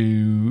threatening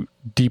to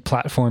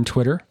deplatform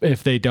Twitter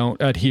if they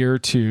don't adhere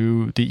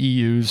to the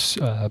EU's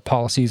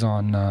policies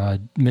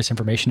on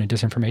misinformation and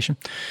disinformation.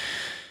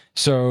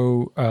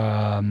 So,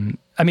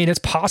 I mean, it's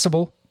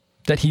possible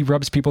that he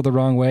rubs people the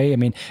wrong way. I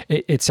mean,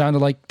 it sounded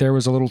like there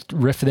was a little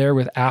rift there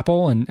with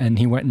Apple, and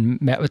he went and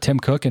met with Tim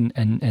Cook,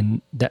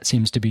 and that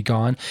seems to be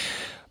gone.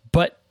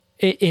 But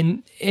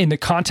in the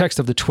context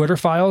of the Twitter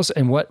files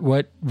and what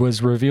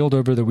was revealed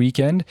over the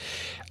weekend,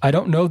 I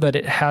don't know that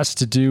it has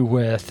to do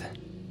with...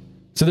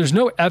 So there's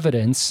no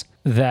evidence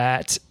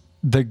that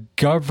the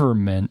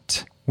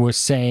government was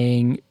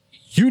saying,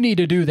 you need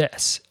to do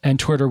this. And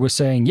Twitter was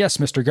saying, yes,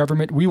 Mr.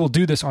 Government, we will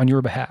do this on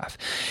your behalf.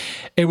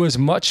 It was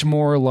much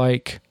more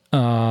like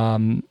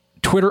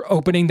Twitter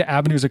opening the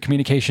avenues of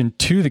communication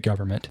to the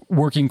government,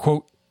 working,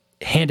 quote,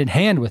 hand in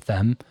hand with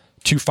them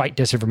to fight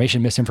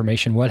disinformation,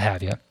 misinformation, what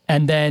have you.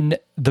 And then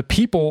the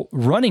people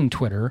running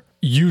Twitter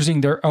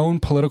using their own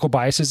political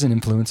biases and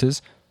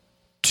influences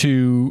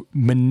to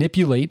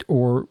manipulate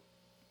or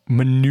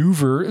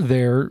maneuver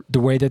the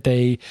way that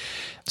they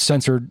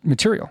censored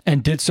material,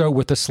 and did so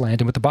with the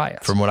slant and with the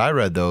bias. From what I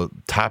read, though,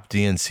 top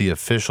DNC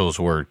officials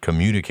were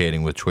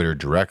communicating with Twitter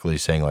directly,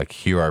 saying, like,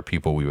 here are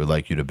people we would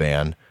like you to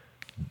ban.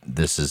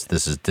 This is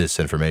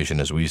disinformation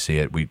as we see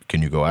it.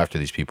 Can you go after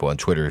these people? And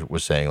Twitter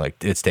was saying,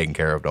 like, it's taken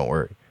care of, don't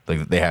worry.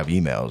 Like, they have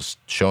emails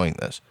showing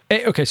this.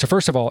 Okay, so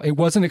first of all, it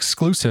wasn't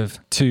exclusive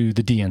to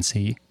the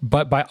DNC,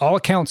 but by all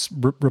accounts,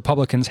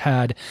 Republicans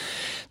had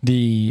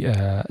the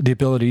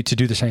ability to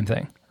do the same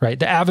thing, right?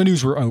 The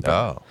avenues were open.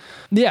 Oh.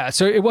 Yeah,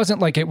 so it wasn't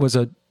like it was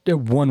a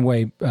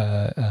one-way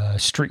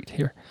street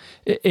here.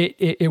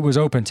 It was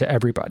open to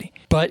everybody.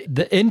 But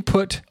the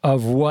input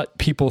of what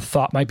people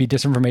thought might be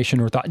disinformation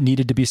or thought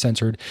needed to be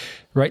censored,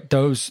 right?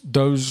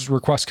 Those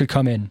requests could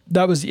come in.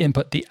 That was the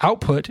input. The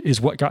output is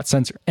what got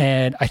censored.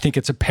 And I think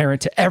it's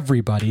apparent to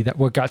everybody that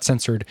what got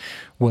censored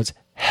was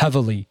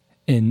heavily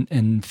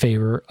in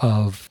favor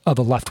of a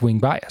left-wing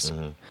bias.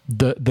 Mm-hmm.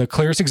 The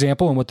clearest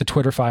example and what the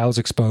Twitter files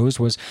exposed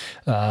was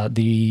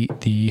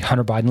the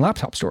Hunter Biden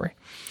laptop story.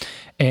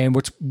 And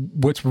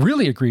what's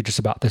really egregious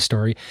about this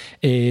story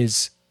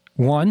is,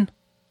 one,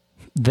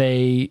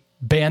 they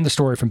banned the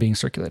story from being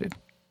circulated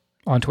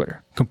on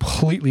Twitter,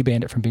 completely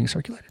banned it from being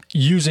circulated,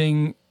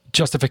 using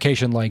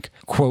justification like,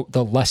 quote,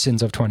 the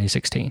lessons of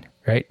 2016,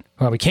 right?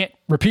 Well, we can't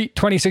repeat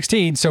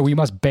 2016, so we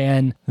must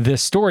ban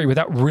this story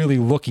without really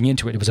looking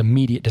into it. It was an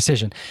immediate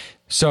decision.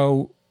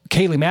 So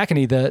Kayleigh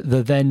McEnany,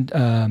 the then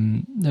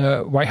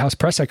White House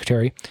press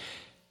secretary,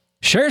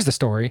 shares the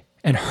story,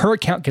 and her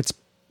account gets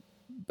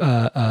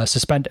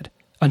suspended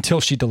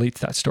until she deletes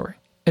that story.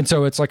 And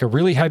so it's like a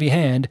really heavy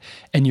hand,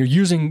 and you're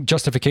using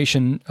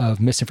justification of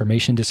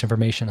misinformation,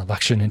 disinformation,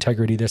 election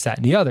integrity, this, that,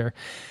 and the other,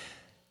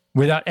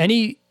 without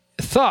any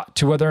thought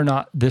to whether or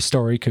not this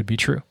story could be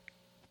true.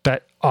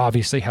 That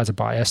obviously has a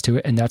bias to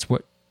it, and that's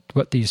what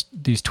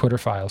these Twitter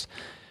files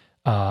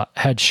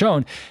had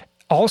shown.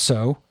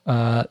 Also,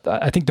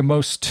 I think the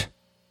most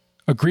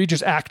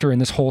egregious actor in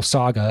this whole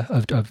saga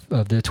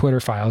of the Twitter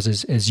files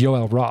is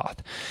Yoel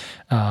Roth.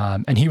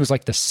 And he was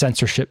like the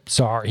censorship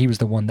czar. He was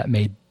the one that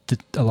made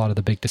a lot of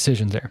the big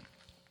decisions there.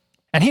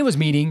 And he was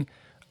meeting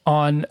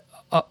on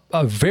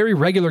a very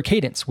regular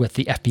cadence with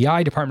the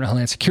FBI, Department of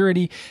Homeland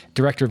Security,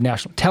 Director of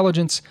National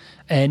Intelligence,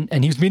 and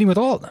he was meeting with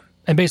all of them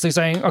and basically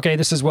saying, okay,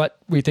 this is what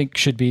we think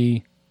should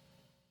be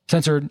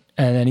censored.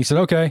 And then he said,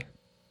 okay.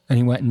 And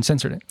he went and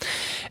censored it.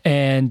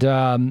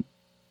 And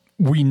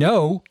we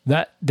know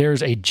that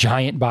there's a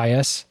giant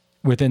bias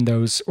within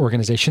those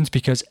organizations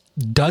because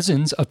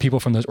dozens of people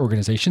from those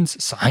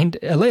organizations signed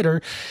a letter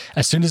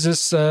as soon as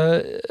this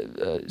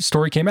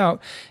story came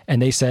out,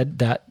 and they said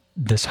that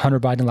this Hunter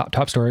Biden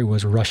laptop story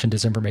was Russian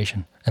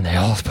disinformation, and they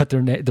all put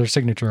their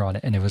signature on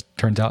it, and it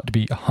turns out to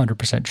be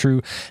 100%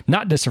 true,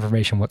 not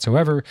disinformation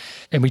whatsoever.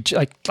 And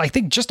I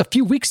think just a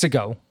few weeks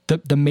ago,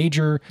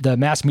 the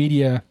mass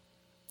media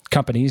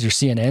companies, your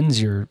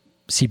CNNs, your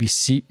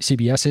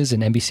CBS's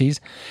and NBC's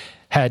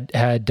had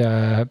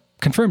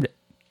confirmed it.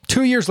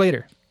 2 years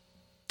later,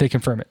 they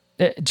confirm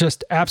it.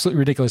 Just absolutely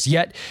ridiculous.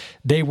 Yet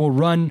they will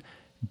run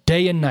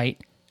day and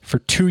night for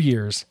 2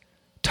 years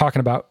talking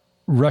about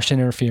Russian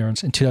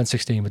interference in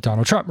 2016 with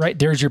Donald Trump, right?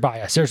 There's your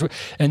bias.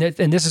 And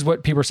this is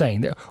what people are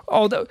saying.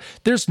 Although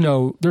there's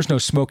no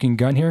smoking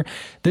gun here.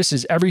 This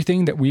is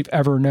everything that we've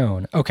ever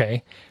known.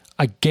 Okay,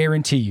 I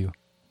guarantee you,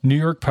 New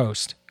York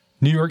Post,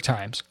 New York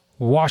Times,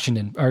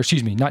 Washington, or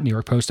excuse me, not New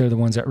York Post, they're the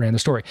ones that ran the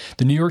story.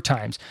 The New York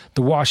Times,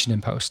 the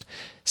Washington Post,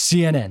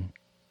 CNN,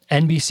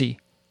 NBC.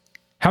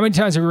 How many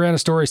times have we ran a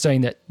story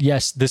saying that,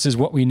 yes, this is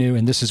what we knew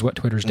and this is what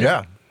Twitter's doing?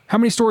 Yeah. How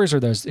many stories are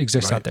those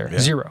exist out there? Yeah.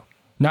 Zero.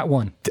 Not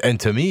one. And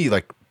to me,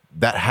 like,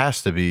 that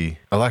has to be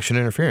election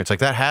interference. Like,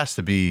 that has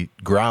to be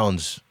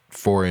grounds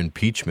for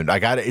impeachment.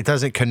 It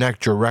doesn't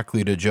connect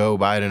directly to Joe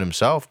Biden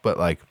himself, but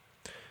like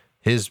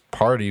his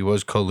party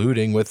was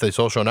colluding with a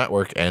social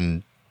network,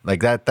 and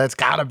like that's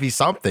got to be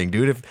something,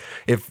 dude.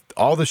 If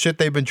all the shit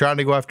they've been trying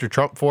to go after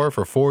Trump for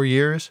 4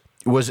 years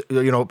was,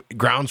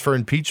 grounds for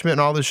impeachment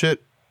and all this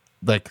shit,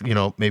 like,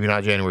 maybe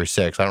not January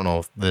 6th. I don't know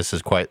if this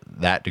is quite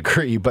that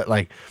degree, but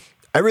like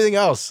everything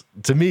else,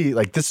 to me,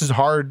 like, this is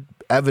hard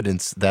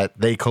evidence that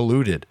they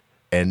colluded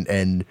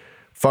and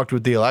fucked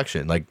with the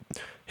election. Like,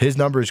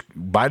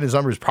 Biden's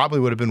numbers probably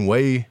would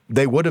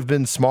have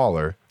been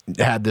smaller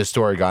had this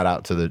story got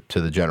out to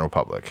the general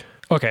public.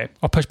 Okay,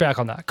 I'll push back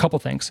on that. A couple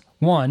things.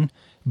 One,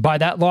 by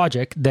that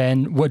logic,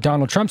 then what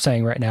Donald Trump's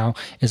saying right now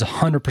is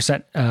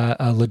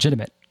 100%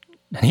 legitimate.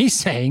 And he's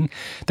saying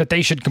that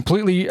they should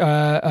completely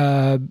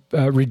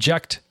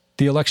reject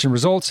the election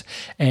results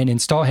and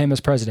install him as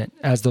president,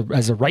 as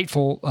the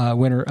rightful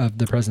winner of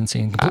the presidency,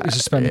 and completely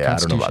suspend the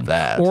Constitution. I don't know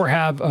about that. Or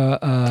have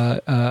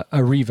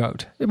a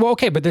revote. Well,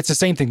 okay, but that's the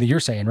same thing that you're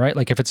saying, right?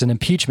 Like, if it's an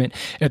impeachment,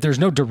 if there's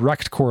no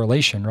direct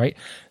correlation, right,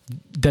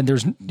 then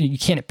you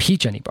can't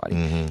impeach anybody.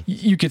 Mm-hmm.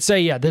 You could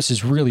say, yeah, this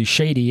is really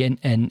shady,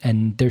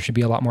 and there should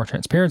be a lot more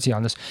transparency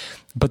on this.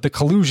 But the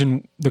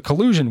collusion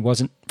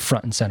wasn't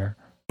front and center.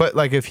 But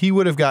like, if he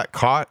would have got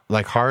caught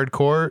like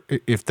hardcore,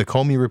 if the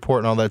Comey report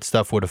and all that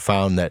stuff would have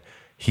found that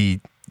he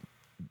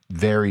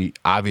very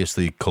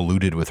obviously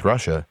colluded with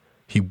Russia,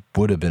 he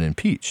would have been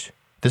impeached.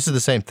 This is the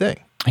same thing.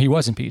 He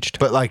was impeached.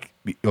 But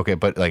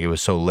it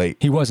was so late.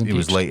 He was impeached. He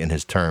was late in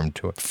his term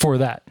for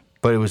that.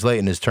 But it was late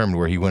in his term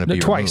where he wouldn't be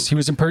twice.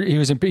 removed.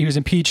 He was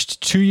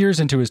impeached 2 years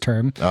into his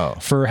term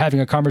for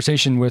having a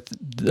conversation with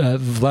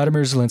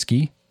Vladimir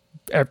Zelensky,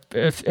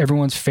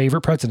 everyone's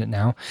favorite president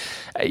now.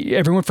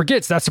 Everyone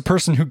forgets that's the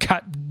person who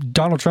got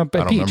Donald Trump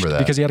impeached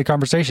because he had a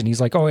conversation. He's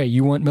like, "Oh, hey,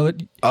 you want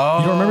military?" Oh,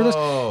 you don't remember this?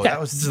 Yeah, that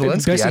was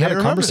Zelensky. Basically,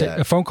 had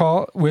a phone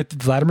call with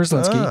Vladimir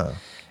Zelensky,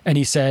 and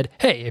he said,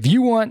 "Hey, if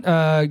you want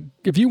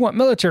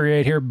military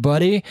aid here,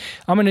 buddy,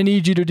 I'm going to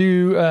need you to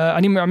do.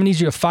 I'm going to need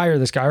you to fire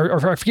this guy,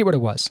 or I forget what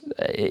it was.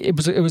 It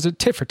was a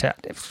tit for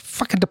tat,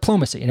 fucking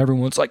diplomacy." And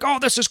everyone's like, "Oh,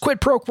 this is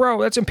quid pro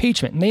quo. That's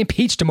impeachment." And they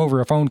impeached him over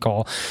a phone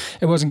call.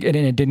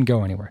 It didn't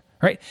go anywhere.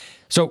 Right.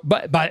 So,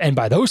 but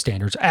by those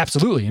standards,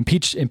 absolutely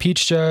impeach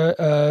Joe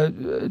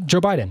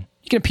Biden.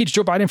 You can impeach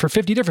Joe Biden for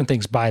 50 different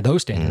things by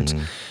those standards.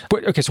 Mm-hmm.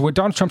 But okay, so what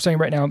Donald Trump's saying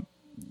right now,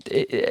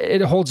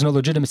 it holds no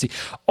legitimacy.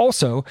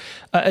 Also,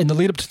 in the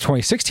lead up to the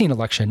 2016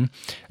 election,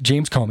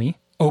 James Comey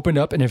opened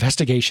up an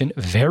investigation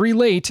very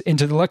late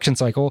into the election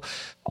cycle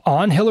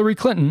on Hillary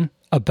Clinton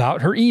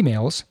about her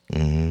emails.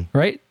 Mm-hmm.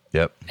 Right.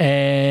 Yep.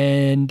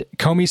 And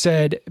Comey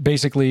said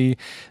basically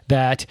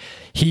that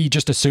he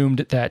just assumed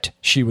that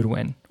she would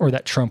win, or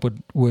that Trump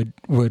would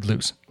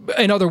lose.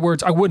 In other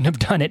words, I wouldn't have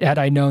done it had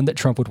I known that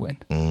Trump would win.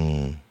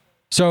 Mm.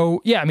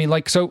 So yeah, I mean,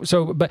 like,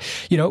 but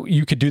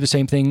you could do the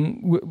same thing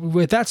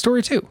with that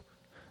story too,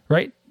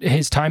 right?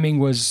 His timing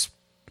was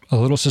a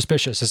little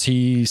suspicious. Is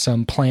he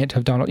some plant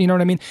of Donald? You know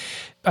what I mean?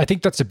 I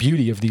think that's the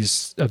beauty of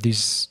these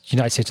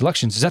United States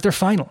elections, is that they're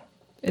final.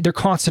 They're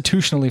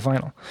constitutionally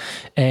final,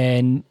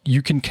 and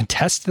you can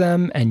contest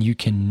them and you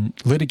can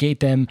litigate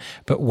them.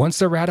 But once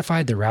they're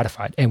ratified,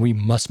 and we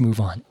must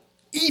move on,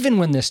 even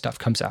when this stuff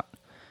comes out.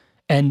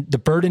 And the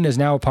burden is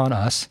now upon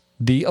us,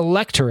 the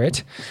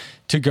electorate,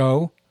 to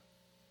go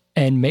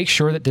and make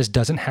sure that this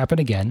doesn't happen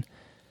again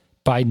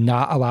by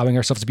not allowing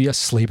ourselves to be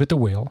asleep at the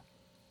wheel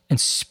and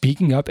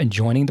speaking up and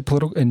joining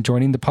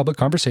the public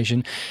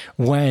conversation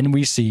when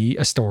we see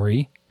a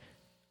story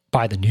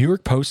by the New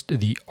York Post,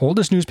 the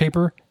oldest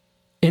newspaper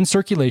in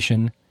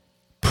circulation,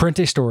 print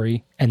a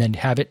story, and then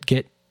have it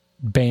get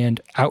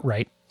banned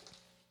outright.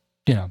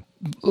 A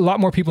lot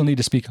more people need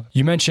to speak up.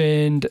 You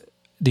mentioned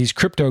these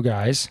crypto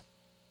guys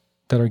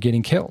that are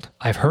getting killed.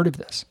 I've heard of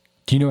this.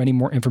 Do you know any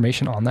more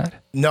information on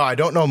that? No, I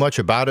don't know much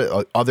about it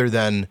other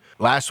than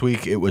last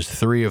week it was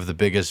 3 of the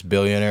biggest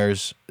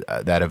billionaires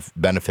that have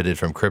benefited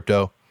from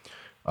crypto.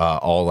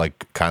 All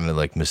kind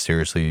of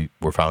mysteriously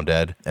were found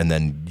dead. And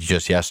then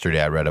just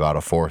yesterday I read about a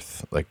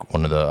 4th,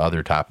 one of the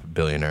other top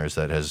billionaires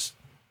that has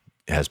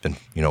been,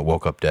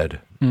 woke up dead.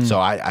 Mm. So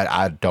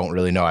I don't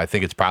really know. I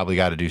think it's probably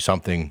got to do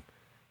something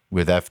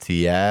with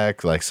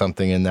FTX,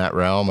 something in that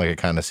realm. It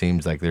kind of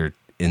seems like they're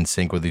in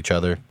sync with each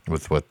other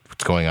with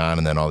what's going on,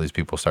 and then all these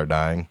people start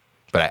dying.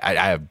 But I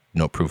have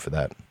no proof of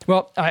that.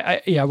 Well,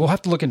 yeah, we'll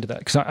have to look into that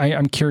because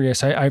I'm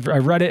curious. I've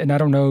read it and I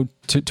don't know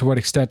to what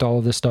extent all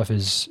of this stuff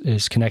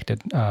is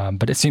connected,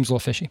 but it seems a little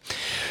fishy.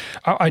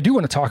 I do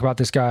want to talk about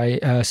this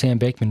guy, Sam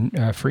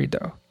Bankman-Fried,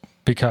 though,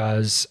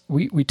 because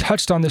we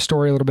touched on this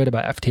story a little bit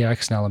about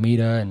FTX and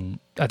Alameda, and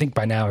I think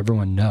by now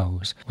everyone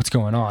knows what's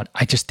going on.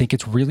 I just think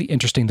it's really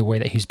interesting the way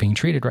that he's being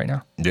treated right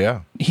now.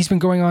 Yeah. He's been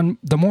going on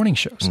the morning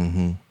shows.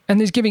 Mm-hmm. And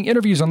he's giving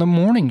interviews on the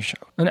morning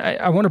show. And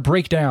I want to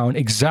break down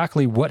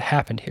exactly what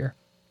happened here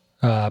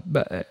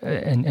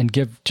and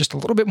give just a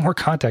little bit more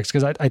context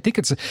because I think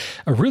it's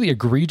a really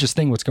egregious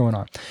thing what's going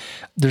on.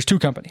 There's two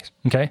companies,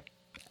 okay?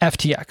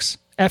 FTX.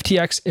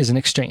 FTX is an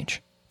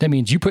exchange. That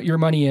means you put your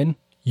money in,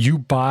 you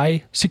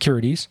buy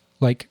securities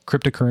like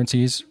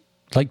cryptocurrencies,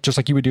 just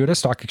like you would do at a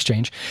stock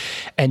exchange,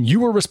 and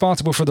you are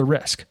responsible for the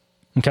risk,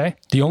 okay?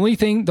 The only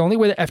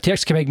way that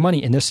FTX can make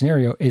money in this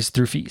scenario is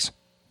through fees.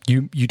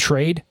 You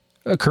trade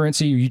a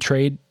currency, you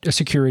trade a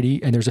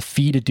security, and there's a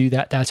fee to do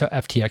that. That's how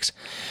FTX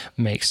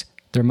makes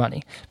their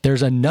money.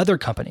 There's another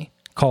company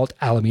called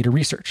Alameda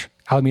Research.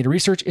 Alameda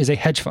Research is a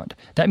hedge fund.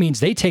 That means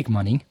they take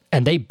money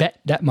and they bet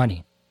that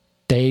money.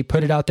 They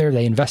put it out there,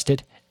 they invest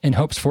it in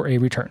hopes for a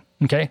return.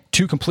 Okay?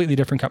 Two completely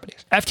different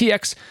companies.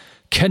 FTX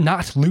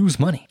cannot lose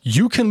money.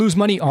 You can lose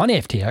money on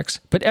FTX,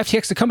 but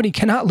FTX, the company,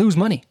 cannot lose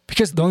money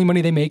because the only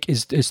money they make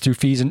is through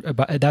fees, and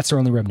that's their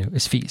only revenue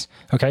is fees.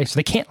 Okay, so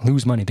they can't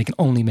lose money; they can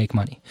only make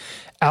money.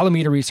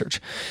 Alameda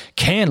Research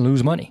can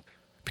lose money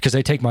because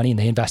they take money and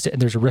they invest it,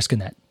 and there's a risk in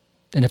that.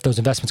 And if those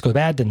investments go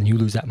bad, then you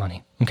lose that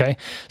money. Okay,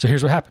 so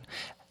here's what happened: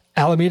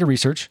 Alameda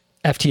Research,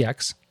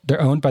 FTX,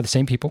 they're owned by the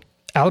same people.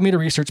 Alameda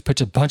Research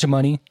puts a bunch of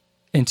money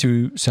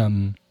into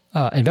some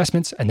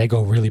investments and they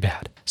go really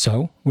bad.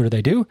 So what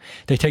do?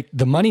 They take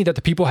the money that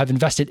the people have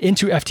invested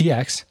into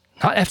FTX,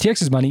 not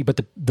FTX's money,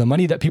 but the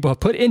money that people have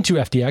put into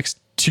FTX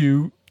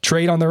to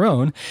trade on their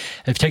own.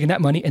 They've taken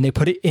that money and they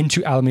put it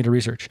into Alameda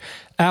Research.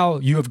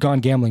 Al, you have gone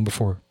gambling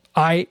before.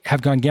 I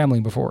have gone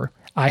gambling before.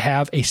 I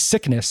have a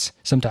sickness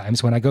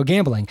sometimes when I go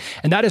gambling.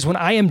 And that is when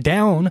I am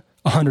down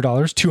 $100,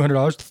 $200,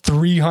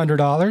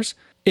 $300.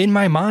 In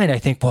my mind, I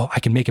think, well, I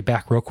can make it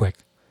back real quick.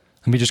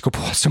 Let me just go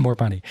pull out some more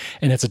money.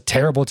 And it's a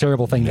terrible,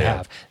 terrible thing to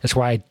have. That's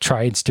why I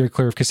try and steer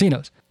clear of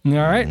casinos. All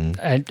right?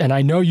 Mm-hmm. And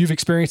I know you've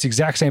experienced the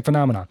exact same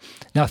phenomenon.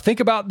 Now think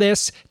about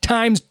this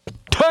times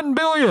 10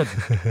 billion.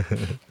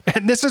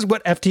 And this is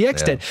what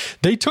FTX did.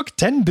 They took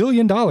 $10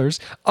 billion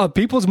of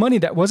people's money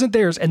that wasn't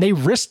theirs and they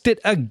risked it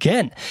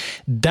again.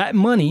 That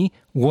money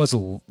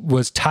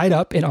was tied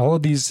up in all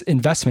of these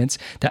investments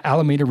that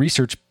Alameda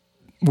Research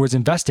was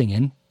investing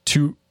in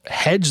to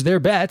hedge their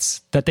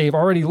bets that they've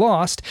already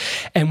lost.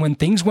 And when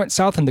things went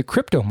south in the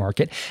crypto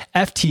market,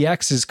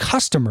 FTX's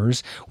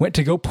customers went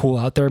to go pull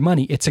out their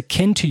money. It's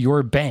akin to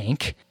your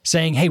bank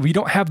saying, hey, we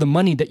don't have the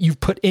money that you've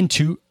put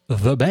into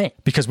the bank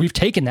because we've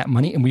taken that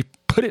money and we've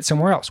put it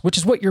somewhere else, which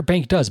is what your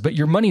bank does. But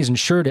your money is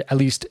insured, at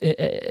least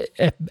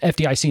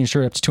FDIC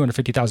insured up to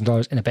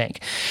 $250,000 in a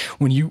bank.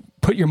 When you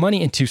put your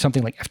money into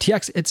something like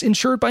FTX, it's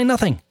insured by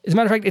nothing. As a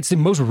matter of fact, it's the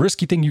most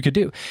risky thing you could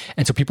do.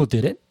 And so people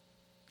did it.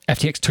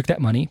 FTX took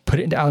that money, put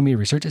it into Alameda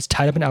Research. It's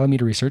tied up in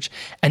Alameda Research.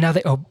 And now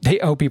they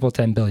owe people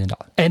 $10 billion.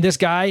 And this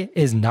guy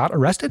is not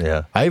arrested?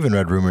 Yeah. I even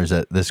read rumors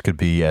that this could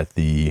be at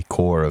the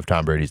core of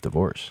Tom Brady's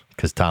divorce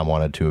because Tom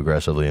wanted to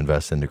aggressively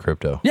invest into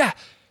crypto. Yeah.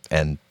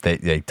 And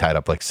they tied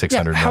up like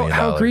 $600 million.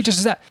 How egregious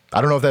is that?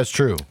 I don't know if that's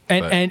true.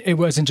 And it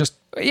wasn't just,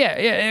 but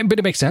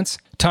it makes sense.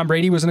 Tom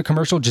Brady was in a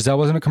commercial. Giselle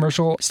was in a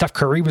commercial. Steph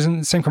Curry was in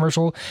the same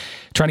commercial,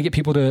 trying to get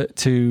people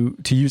to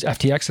use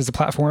FTX as a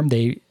platform.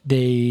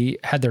 They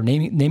had their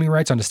naming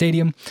rights on the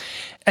stadium.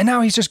 And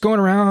now he's just going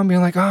around being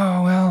like,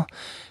 oh, well,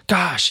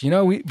 gosh,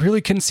 we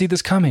really couldn't see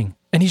this coming.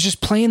 And he's just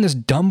playing this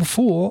dumb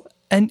fool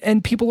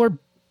and people are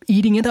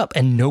eating it up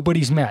and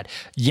nobody's mad.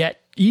 Yet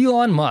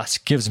Elon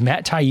Musk gives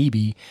Matt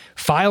Taibbi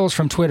files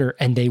from Twitter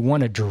and they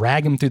want to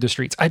drag him through the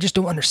streets. I just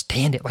don't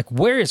understand it. Like,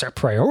 where is our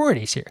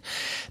priorities here?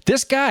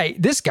 This guy,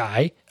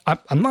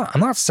 I'm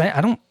not saying, I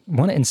don't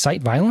want to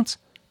incite violence,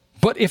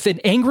 but if an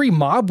angry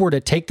mob were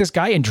to take this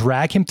guy and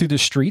drag him through the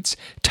streets,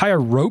 tie a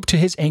rope to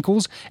his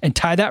ankles and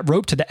tie that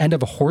rope to the end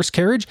of a horse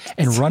carriage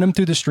and run him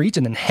through the streets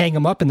and then hang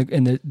him up in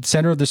the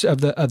center of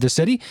the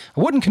city,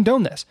 I wouldn't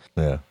condone this.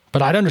 Yeah.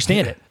 But I'd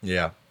understand it.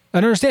 Yeah. I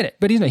don't understand it,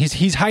 but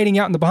he's hiding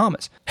out in the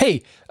Bahamas.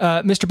 Hey,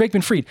 Mr.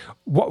 Bankman-Fried,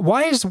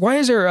 why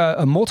is there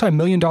a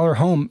multi-million-dollar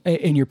home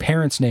in your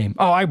parents' name?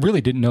 Oh, I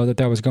really didn't know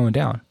that was going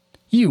down.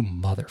 You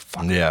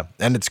motherfucker. Yeah,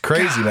 and it's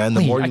crazy, man.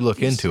 The more you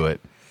look into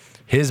it,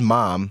 his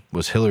mom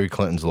was Hillary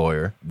Clinton's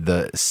lawyer.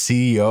 The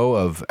CEO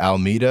of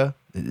Alameda,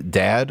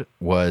 dad,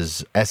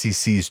 was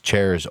SEC's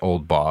chair's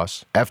old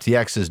boss.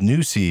 FTX's new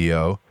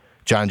CEO,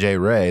 John J.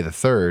 Ray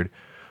III,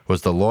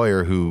 was the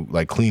lawyer who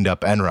cleaned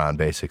up Enron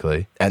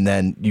basically. And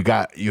then you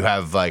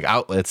have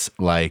outlets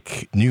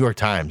like New York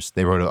Times.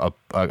 They wrote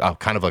a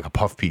kind of like a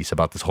puff piece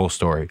about this whole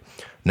story.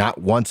 Not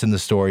once in the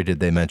story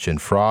did they mention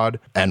fraud,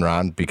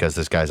 Enron, because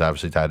this guy's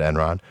obviously tied to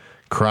Enron,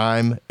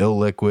 crime,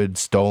 illiquid,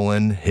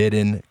 stolen,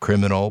 hidden,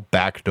 criminal,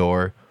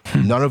 backdoor.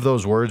 None of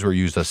those words were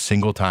used a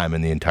single time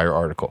in the entire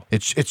article.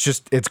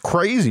 It's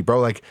crazy, bro.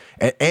 Like,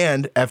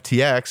 and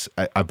FTX,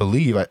 I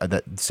believe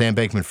that Sam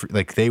Bankman,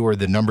 like, they were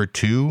the number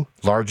 2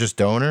 largest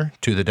donor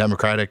to the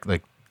Democratic,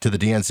 like, to the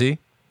DNC.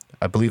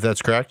 I believe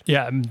that's correct.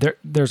 Yeah,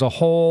 there's a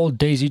whole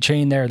daisy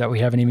chain there that we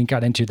haven't even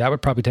got into. That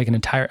would probably take an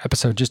entire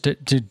episode just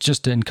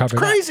to uncover.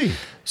 It's crazy.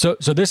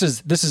 That. So this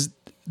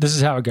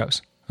is how it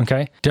goes.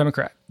 Okay,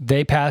 Democrat,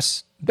 they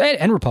pass,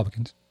 and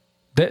Republicans.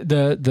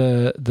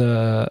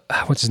 The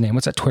what's his name?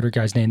 What's that Twitter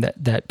guy's name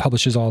that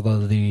publishes all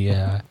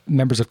the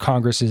members of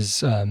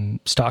Congress's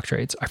stock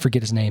trades? I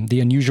forget his name. The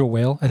Unusual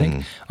Whale, I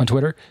think, on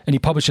Twitter, and he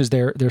publishes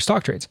their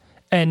stock trades.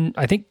 And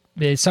I think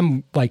it's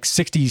some like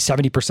 60,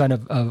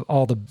 70% of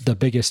all the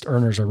biggest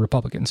earners are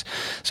Republicans.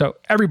 So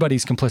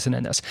everybody's complicit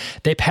in this.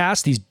 They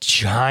passed these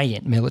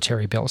giant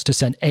military bills to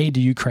send aid to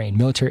Ukraine,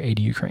 military aid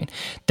to Ukraine.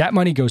 That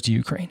money goes to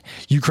Ukraine.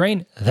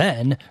 Ukraine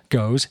then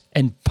goes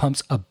and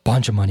pumps a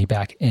bunch of money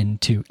back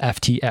into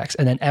FTX.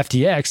 And then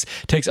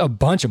FTX takes a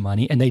bunch of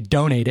money and they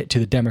donate it to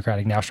the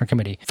Democratic National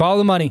Committee. Follow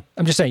the money.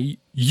 I'm just saying,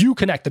 you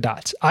connect the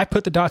dots. I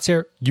put the dots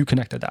here. You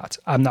connect the dots.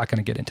 I'm not going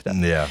to get into that.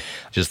 Yeah.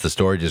 Just the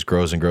story just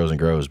grows and grows and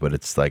grows. But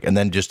it's like, and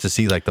then just to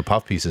see like the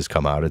puff pieces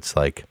come out, it's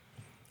like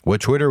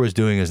what Twitter was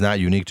doing is not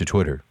unique to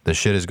Twitter. The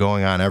shit is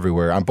going on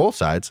everywhere on both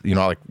sides. You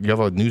know, like you have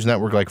a news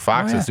network like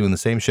Fox that's doing the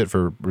same shit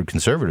for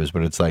conservatives,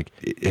 but it's like,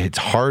 it's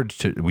hard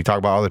to, we talk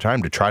about all the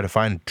time, to try to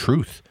find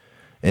truth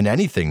in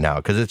anything now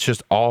because it's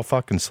just all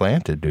fucking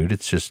slanted, dude.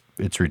 It's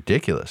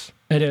ridiculous.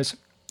 It is.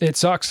 It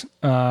sucks.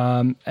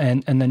 And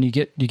then you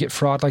get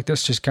fraud like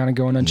this just kind of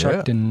going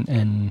unchecked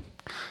and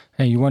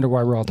you wonder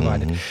why we're all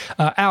divided.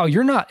 Al,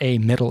 you're not a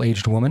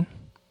middle-aged woman.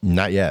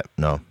 Not yet.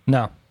 No.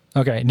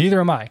 Okay. Neither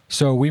am I.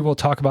 So we will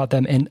talk about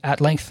them at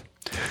length.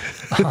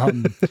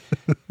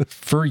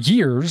 For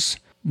years,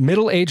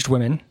 middle-aged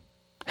women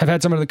have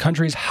had some of the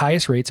country's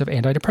highest rates of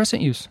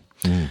antidepressant use.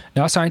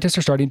 Now scientists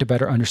are starting to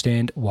better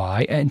understand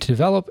why and to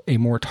develop a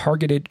more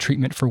targeted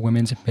treatment for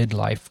women's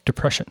midlife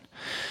depression.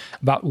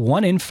 About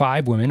 1 in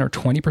 5 women, or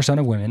 20%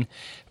 of women,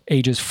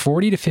 ages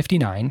 40 to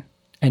 59,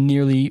 and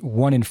nearly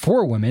 1 in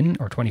 4 women,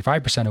 or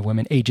 25% of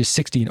women, ages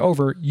 60 and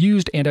over,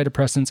 used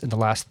antidepressants in the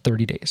last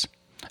 30 days.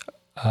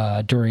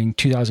 During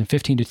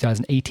 2015 to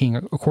 2018,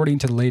 according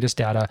to the latest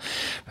data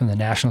from the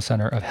National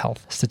Center of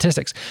Health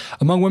Statistics.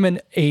 Among women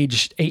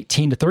aged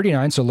 18 to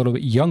 39, so a little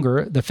bit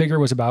younger, the figure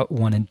was about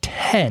 1 in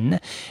 10.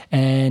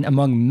 And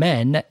among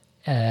men,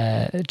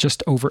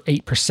 just over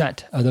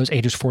 8% of those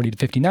ages 40 to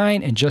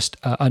 59 and just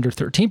under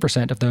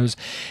 13% of those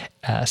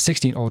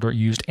 60 and older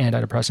used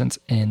antidepressants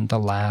in the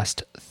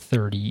last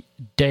 30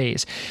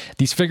 days.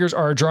 These figures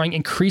are drawing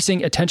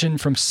increasing attention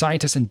from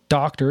scientists and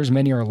doctors.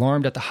 Many are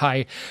alarmed at the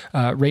high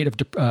rate of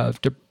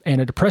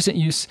antidepressant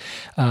use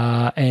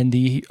and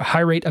the high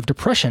rate of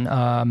depression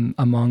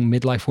among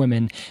midlife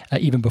women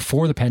even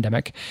before the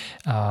pandemic.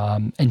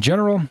 In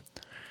general,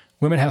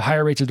 women have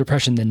higher rates of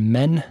depression than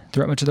men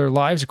throughout much of their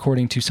lives,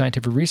 according to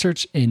scientific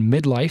research. In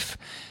midlife,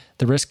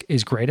 the risk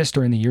is greatest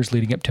during the years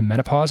leading up to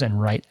menopause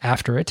and right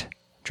after it.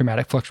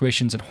 Dramatic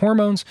fluctuations in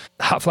hormones,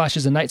 hot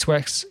flashes, and night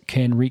sweats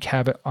can wreak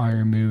havoc on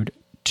your mood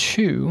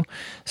too.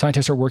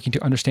 Scientists are working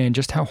to understand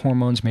just how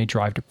hormones may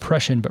drive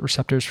depression, but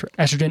receptors for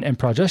estrogen and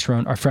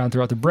progesterone are found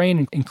throughout the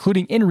brain,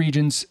 including in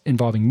regions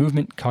involving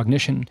movement,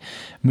 cognition,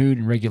 mood,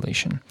 and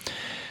regulation.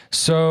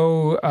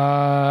 So,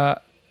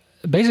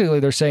 basically,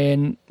 they're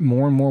saying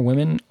more and more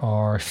women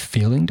are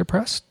feeling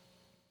depressed.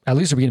 At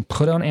least they're being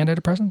put on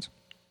antidepressants.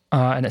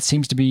 And it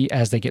seems to be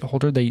as they get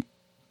older, they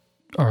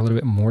are a little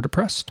bit more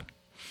depressed.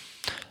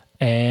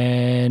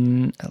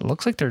 And it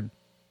looks like they're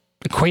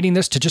equating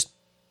this to just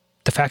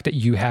the fact that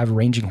you have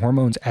ranging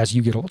hormones as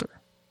you get older.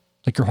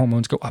 Like your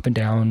hormones go up and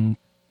down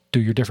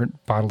through your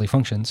different bodily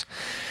functions.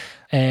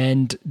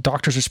 And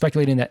doctors are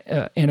speculating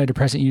that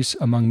antidepressant use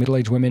among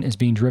middle-aged women is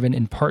being driven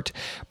in part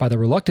by the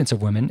reluctance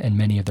of women and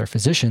many of their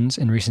physicians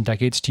in recent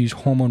decades to use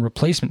hormone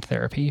replacement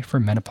therapy for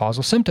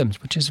menopausal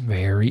symptoms, which is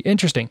very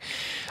interesting.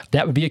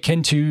 That would be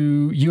akin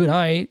to you and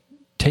I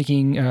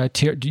taking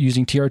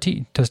using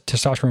TRT,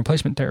 testosterone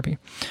replacement therapy,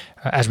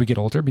 as we get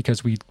older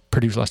because we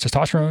produce less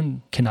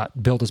testosterone,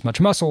 cannot build as much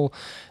muscle.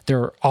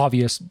 There are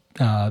obvious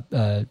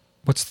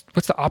what's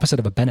the opposite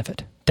of a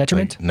benefit?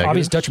 Detriment? Like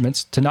obvious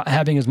detriments to not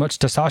having as much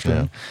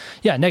testosterone.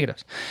 Yeah,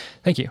 negatives.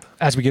 Thank you.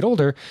 As we get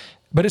older.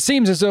 But it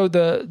seems as though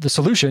the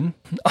solution,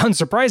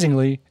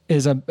 unsurprisingly,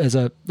 is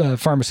a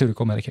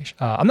pharmaceutical medication.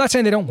 I'm not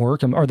saying they don't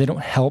work or they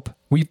don't help.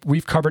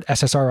 We've covered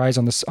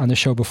SSRIs on the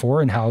show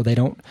before and how they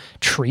don't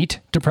treat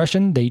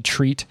depression. They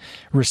treat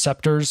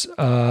receptors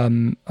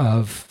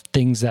of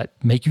things that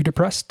make you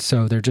depressed.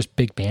 So they're just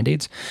big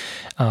Band-Aids.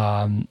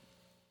 And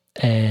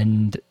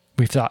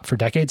we've thought for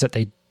decades that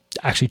they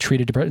actually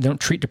treated depression. They don't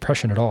treat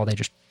depression at all. They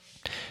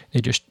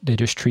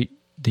just treat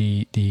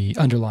the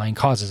underlying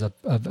causes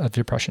of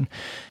depression.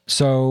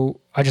 So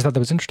I just thought that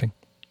was interesting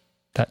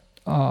that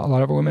a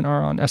lot of women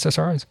are on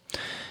SSRIs,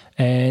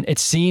 and it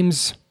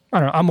seems, I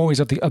don't know, I'm always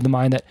of the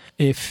mind that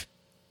if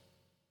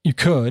you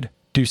could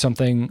do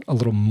something a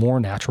little more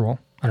natural,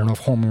 I don't know if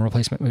hormone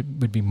replacement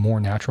would be more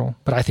natural,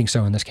 but I think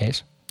so in this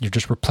case. you're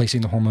just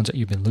replacing the hormones that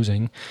you've been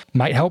losing.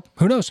 Might help.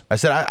 Who knows? I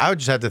said I would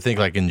just have to think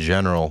like in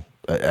general.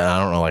 And I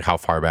don't know like how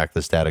far back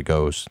this data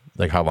goes,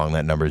 like how long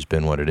that number has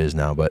been what it is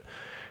now. But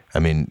I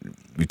mean,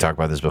 we talked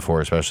about this before,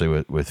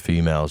 especially with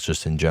females,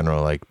 just in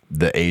general, like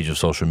the age of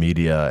social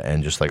media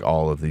and just like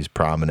all of these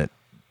prominent,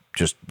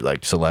 just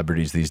like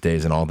celebrities these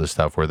days and all this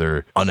stuff where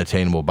they're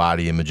unattainable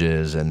body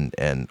images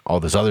and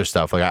all this other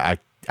stuff. Like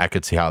I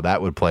could see how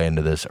that would play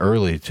into this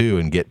early too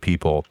and get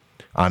people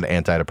on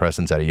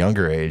antidepressants at a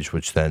younger age,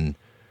 which then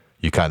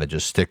you kind of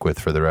just stick with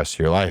for the rest of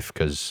your life.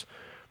 Because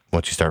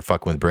once you start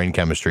fucking with brain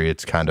chemistry,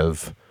 it's kind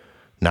of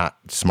not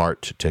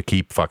smart to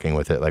keep fucking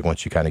with it. Like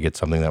once you kind of get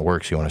something that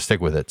works, you want to stick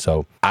with it.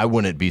 So I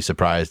wouldn't be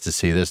surprised to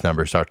see this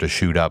number start to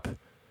shoot up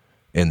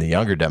in the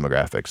younger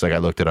demographics. Like I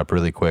looked it up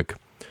really quick.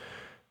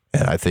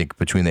 And I think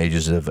between the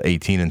ages of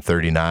 18 and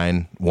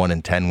 39, 1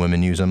 in 10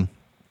 women use them.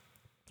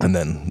 And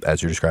then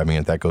as you're describing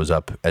it, that goes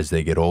up as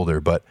they get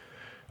older. But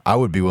I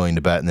would be willing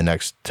to bet in the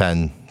next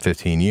 10,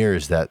 15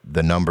 years that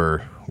the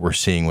number we're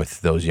seeing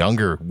with those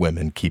younger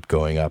women keep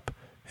going up.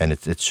 And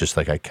it's just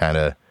like I kind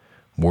of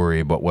worry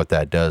about what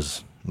that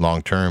does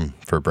long term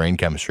for brain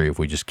chemistry if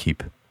we just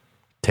keep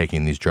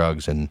taking these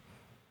drugs and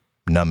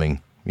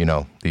numbing,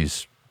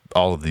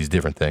 all of these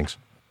different things.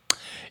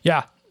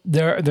 Yeah,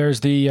 there's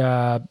the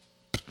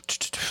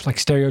like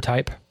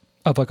stereotype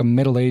of like a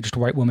middle-aged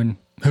white woman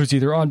who's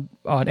either on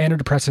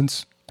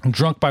antidepressants,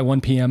 drunk by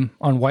 1 p.m.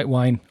 on white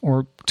wine,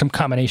 or some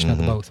combination of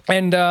both.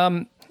 And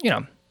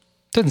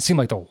doesn't seem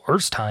like the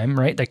worst time,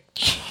 right? Like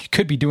you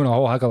could be doing a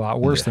whole heck of a lot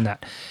worse than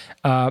that.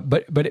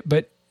 But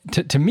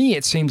to me,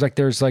 it seems like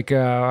there's like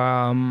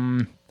I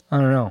don't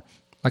know,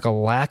 like a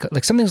lack,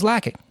 like something's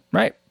lacking,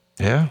 right?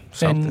 Yeah,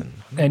 something.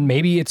 And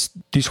maybe it's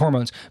these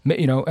hormones.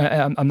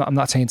 I'm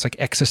not saying it's like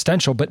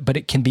existential, but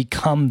it can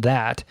become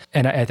that.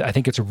 And I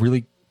think it's a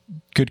really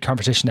good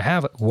conversation to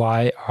have.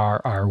 Why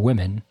are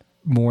women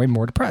more and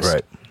more depressed?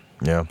 Right.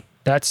 Yeah.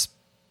 That's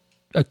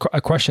a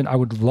question I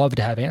would love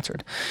to have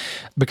answered,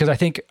 because I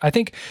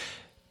think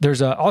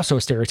there's also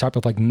a stereotype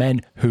of like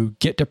men who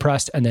get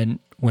depressed and then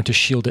want to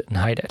shield it and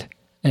hide it.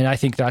 And I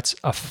think that's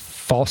a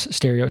false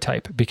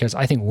stereotype, because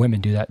I think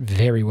women do that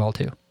very well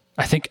too.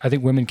 I think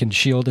women can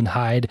shield and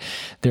hide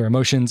their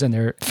emotions and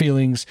their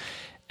feelings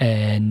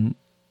and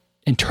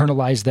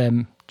internalize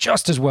them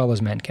just as well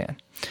as men can.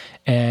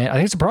 And I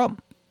think it's a problem,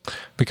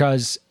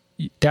 because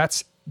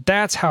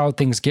that's how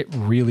things get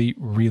really,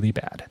 really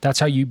bad. That's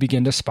how you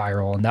begin to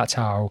spiral. And that's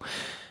how,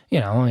 I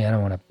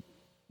don't want to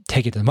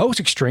take it to the most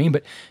extreme,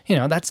 but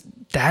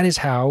that is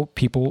how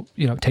people,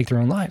 take their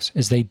own lives,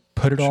 is they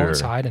put it all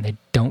inside and they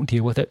don't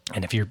deal with it.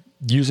 And if you're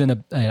using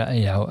an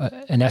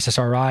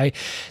SSRI,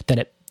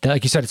 then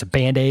like you said, it's a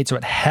Band-Aid, so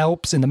it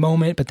helps in the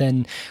moment, but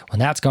then when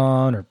that's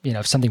gone, or,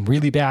 if something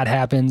really bad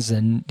happens,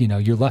 then,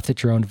 you're left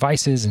at your own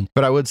devices.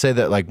 But I would say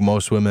that like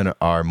most women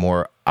are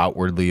more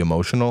outwardly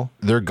emotional.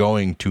 They're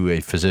going to a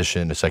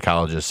physician, a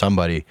psychologist,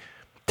 somebody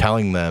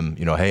telling them,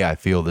 hey, I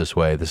feel this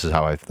way. This is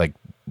how I like.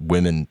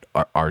 Women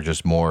are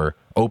just more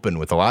open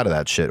with a lot of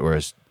that shit.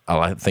 Whereas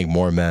I think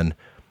more men,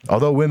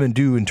 although women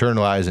do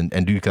internalize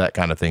and do that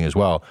kind of thing as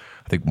well,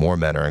 I think more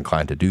men are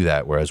inclined to do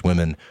that. Whereas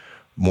women,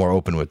 more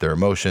open with their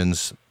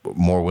emotions,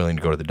 more willing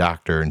to go to the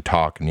doctor and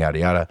talk and yada,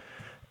 yada.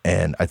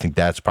 And I think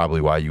that's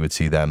probably why you would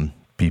see them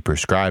be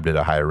prescribed at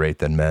a higher rate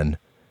than men,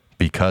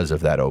 because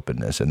of that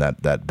openness and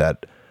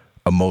that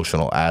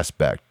emotional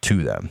aspect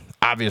to them.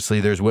 Obviously,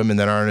 there's women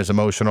that aren't as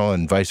emotional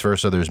and vice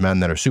versa. There's men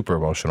that are super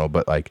emotional.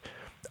 But like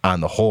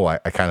on the whole, I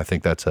kind of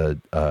think that's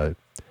a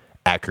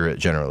accurate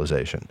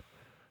generalization.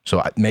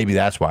 So maybe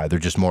that's why they're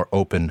just more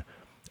open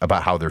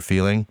about how they're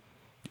feeling.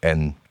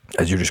 And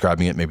as you're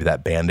describing it, maybe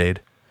that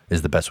Band-Aid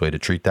is the best way to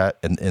treat that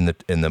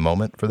in the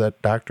moment for that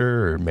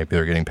doctor, or maybe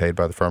they're getting paid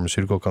by the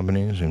pharmaceutical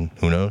companies, and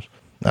who knows?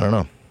 I don't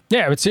know.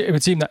 Yeah, it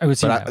would seem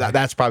that.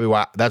 That's probably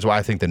why. That's why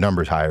I think the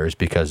number's higher, is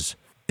because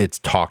it's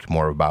talked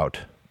more about,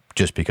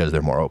 just because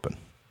they're more open.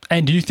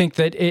 And do you think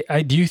that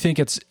do you think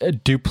it's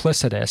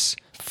duplicitous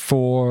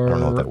for I don't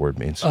know what that word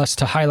means. Us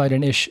to highlight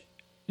an issue?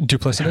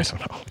 Duplicitous? I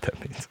don't know what that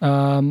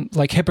means.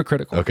 Like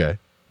hypocritical. Okay.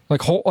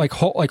 Like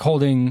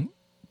holding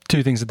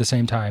two things at the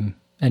same time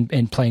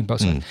and playing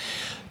both sides.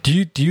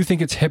 Do you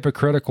think it's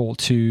hypocritical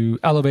to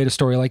elevate a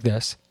story like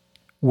this,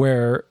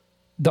 where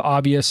the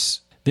obvious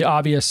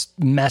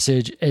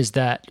message is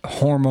that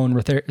hormone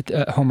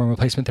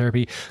replacement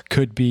therapy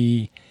could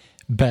be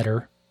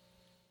better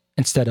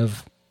instead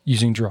of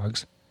using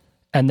drugs,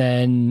 and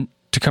then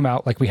to come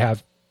out like we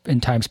have in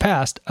times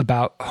past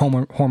about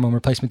hormone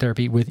replacement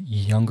therapy with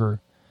younger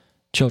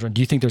children?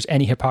 Do you think there's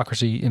any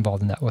hypocrisy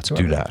involved in that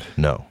whatsoever? Do not,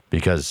 no,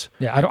 because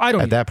I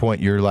don't. At that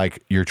point,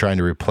 you're trying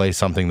to replace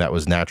something that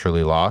was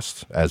naturally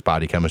lost as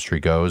body chemistry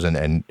goes,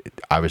 and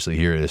obviously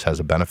here this has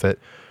a benefit.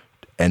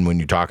 And when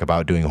you talk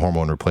about doing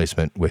hormone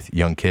replacement with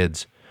young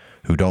kids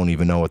who don't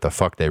even know what the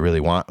fuck they really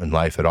want in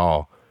life at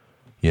all,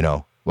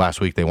 last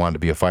week they wanted to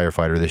be a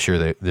firefighter.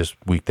 This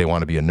week they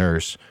want to be a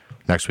nurse.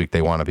 Next week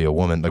they want to be a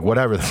woman. Like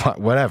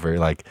whatever,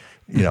 like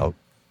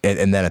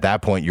and then at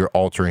that point you're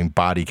altering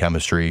body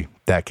chemistry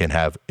that can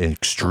have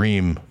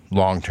extreme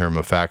long-term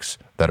effects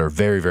that are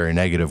very, very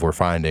negative we're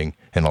finding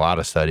in a lot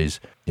of studies,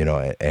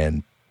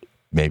 and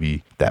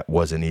maybe that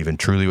wasn't even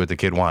truly what the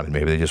kid wanted.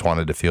 Maybe they just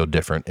wanted to feel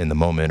different in the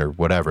moment or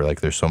whatever. Like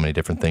there's so many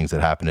different things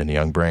that happen in a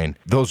young brain.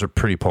 Those are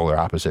pretty polar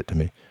opposite to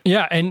me.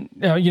 Yeah, and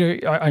I know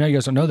you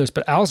guys don't know this,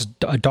 but Al's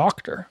a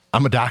doctor.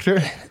 I'm a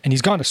doctor? And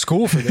he's gone to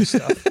school for this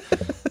stuff.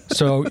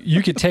 So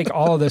you could take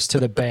all of this to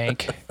the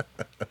bank.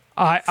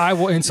 I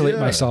will insulate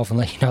myself and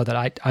let you know that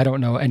I don't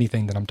know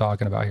anything that I'm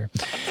talking about here.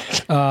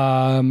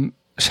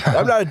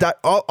 I'm not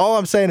all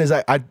I'm saying is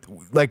I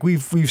like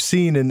we've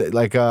seen in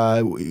like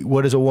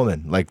what is a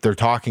woman? Like they're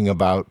talking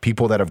about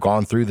people that have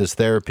gone through this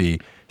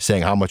therapy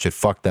saying how much it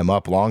fucked them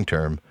up long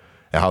term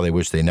and how they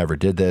wish they never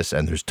did this,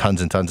 and there's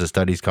tons and tons of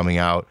studies coming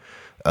out.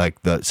 Like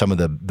some of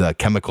the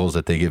chemicals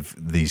that they give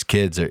these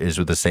kids is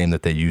the same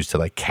that they use to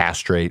like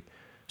castrate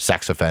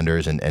sex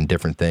offenders and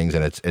different things,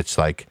 and it's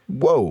like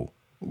whoa,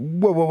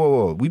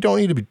 we don't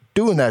need to be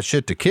doing that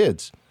shit to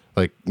kids.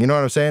 Like, you know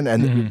what I'm saying?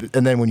 And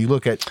and then when you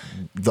look at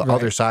the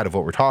other side of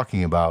what we're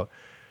talking about,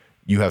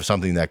 you have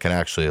something that can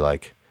actually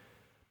like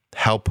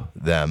help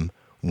them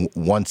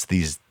once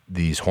these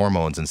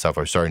hormones and stuff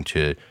are starting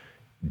to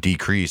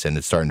decrease and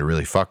it's starting to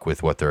really fuck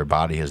with what their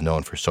body has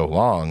known for so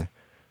long.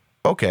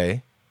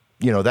 Okay,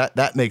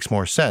 that makes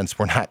more sense.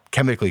 We're not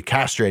chemically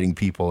castrating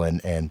people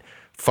and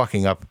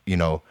fucking up,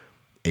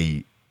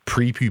 a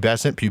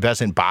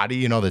pubescent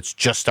body, that's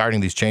just starting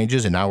these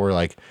changes, and now we're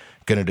like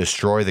going to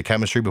destroy the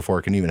chemistry before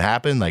it can even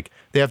happen. Like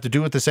they have to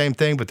do it the same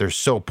thing, but they're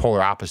so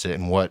polar opposite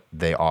in what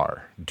they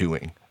are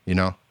doing.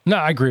 No,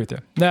 I agree with you.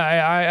 No,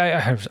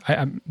 I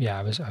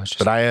was just.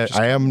 But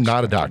I am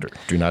not a doctor.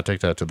 Do not take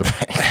that to the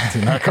bank.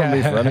 Do not come to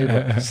me for any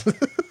advice.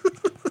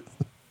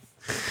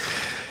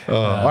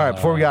 All right,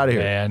 before we get out of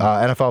here,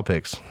 NFL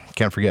picks.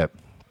 Can't forget.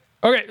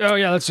 Okay. Oh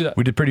yeah, let's do that.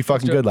 We did pretty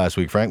fucking good last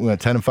week, Frank. We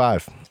went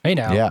 10-5. Hey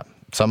now. Yeah.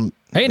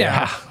 Hey now.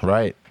 Yeah,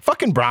 right.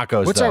 Fucking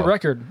Broncos. What's our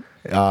record?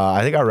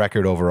 I think our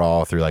record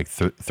overall through like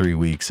 3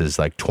 weeks is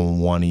like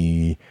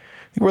 20. I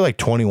think we're like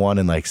 21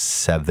 and like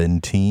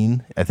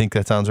 17. I think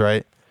that sounds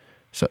right.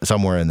 So,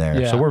 somewhere in there.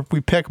 Yeah. So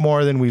we pick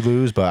more than we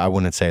lose, but I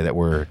wouldn't say that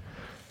we're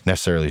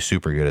necessarily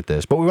super good at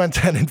this. But we went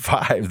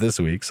 10-5 this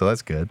week, so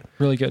that's good.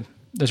 Really good.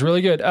 That's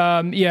really good.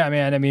 Yeah,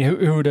 man. I mean,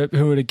 who would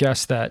have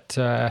guessed that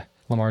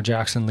Lamar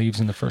Jackson leaves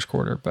in the first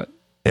quarter? But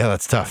yeah,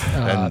 that's tough.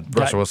 And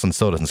Russell Wilson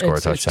still doesn't score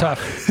a touchdown.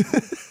 It's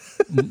tough.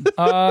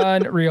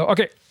 Unreal.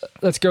 Okay,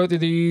 let's go through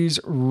these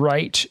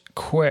right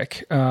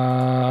quick.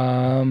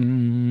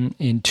 In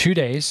 2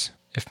 days,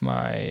 if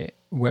my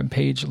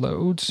webpage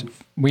loads,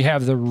 we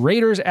have the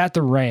Raiders at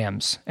the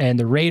Rams, and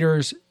the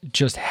Raiders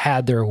just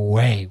had their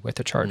way with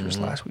the Chargers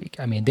last week.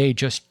 I mean, they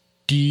just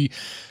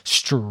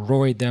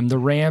destroyed them. The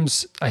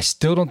Rams, I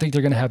still don't think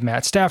they're going to have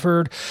Matt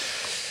Stafford,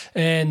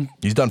 and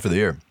he's done for the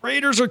year.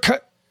 Raiders are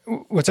cut.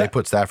 What's that? They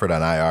put Stafford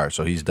on IR,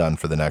 so he's done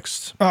for the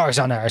next. Oh, he's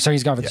on IR, so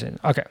he's gone for the season.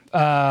 Okay.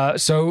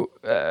 So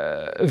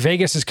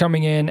Vegas is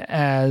coming in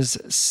as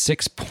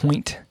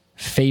 6-point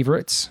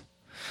favorites,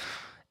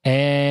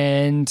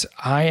 and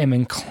I am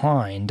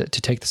inclined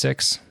to take the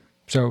 6.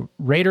 So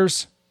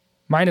Raiders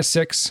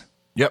 -6.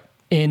 Yep.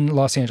 In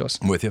Los Angeles.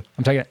 I'm with you.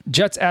 I'm taking it.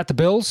 Jets at the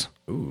Bills.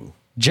 Ooh.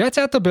 Jets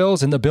at the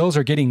Bills, and the Bills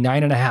are getting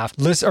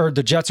 9.5. Or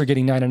the Jets are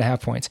getting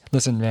 9.5 points.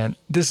 Listen, man,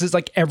 this is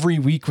like every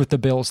week with the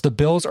Bills. The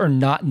Bills are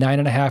not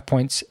 9.5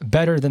 points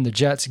better than the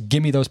Jets.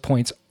 Give me those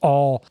points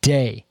all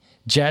day.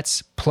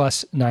 Jets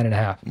plus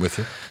 9.5. With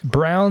you.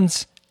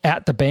 Browns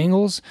at the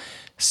Bengals.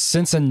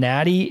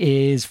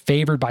 Cincinnati is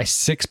favored by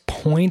 6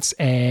 points,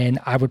 and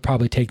I would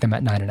probably take them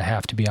at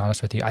 9.5, to be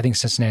honest with you. I think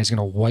Cincinnati is going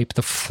to wipe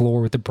the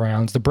floor with the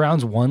Browns. The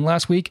Browns won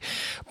last week,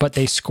 but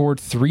they scored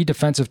 3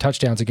 defensive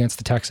touchdowns against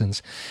the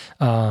Texans.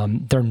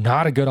 They're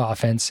not a good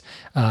offense.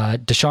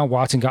 Deshaun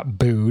Watson got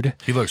booed.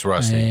 He looks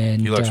rusty.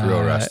 He looks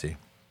real rusty.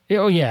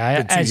 Oh,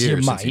 yeah, as you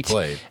might.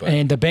 Played,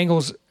 and the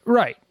Bengals,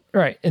 right.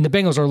 And the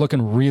Bengals are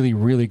looking really,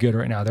 really good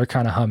right now. They're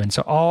kind of humming.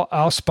 So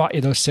I'll spot you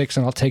those 6,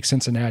 and I'll take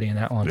Cincinnati in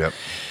that one. Yep.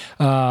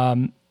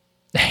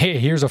 Hey,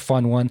 here's a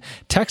fun one.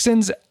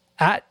 Texans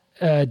at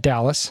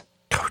Dallas.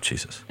 Oh,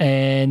 Jesus.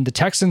 And the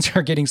Texans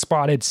are getting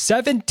spotted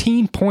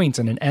 17 points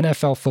in an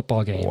NFL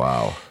football game.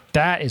 Wow.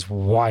 That is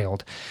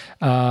wild.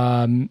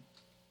 I'm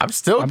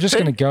just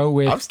going to go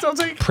with I'm still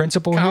taking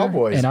principle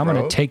Cowboys, here, and I'm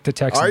going to take the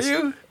Texans. Are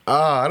you?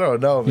 I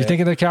don't know, man. You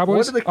thinking the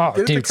Cowboys?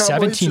 Dude,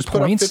 17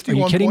 points? Are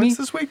you kidding me?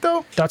 This week,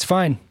 though? That's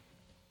fine.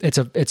 It's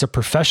a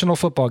professional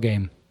football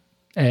game,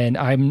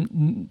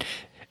 and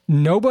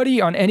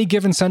nobody on any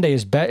given Sunday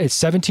is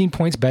 17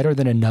 points better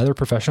than another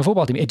professional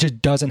football team. It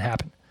just doesn't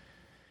happen.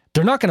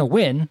 They're not going to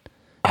win,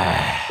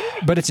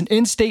 but it's an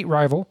in-state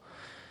rival.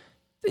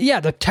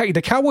 Yeah,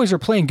 the Cowboys are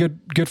playing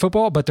good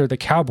football, but they're the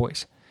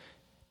Cowboys.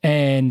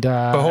 And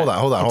but hold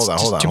on.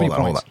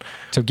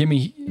 So give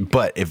me.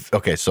 But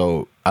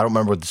so I don't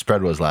remember what the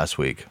spread was last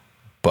week,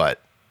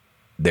 but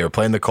they were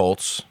playing the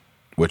Colts,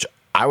 which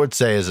I would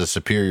say is a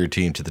superior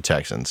team to the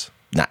Texans.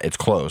 Nah, it's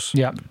close.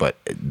 Yeah, but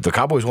the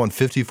Cowboys won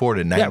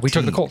 54-19. Yeah, we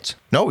took the Colts.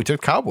 No, we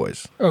took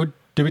Cowboys. Oh,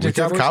 Did we take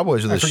the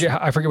Cowboys?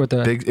 I forget what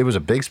the big. It was a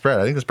big spread.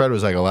 I think the spread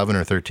was like 11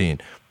 or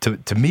 13.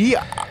 To me,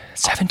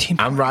 17.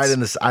 I'm riding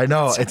this. I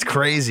know it's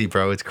crazy,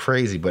 bro. It's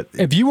crazy. But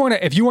if you want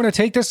to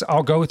take this,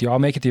 I'll go with you. I'll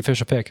make it the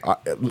official pick.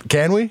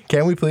 Can we?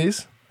 Can we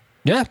please?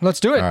 Yeah, let's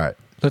do it. All right,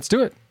 let's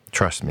do it.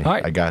 Trust me. All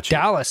right, I got you.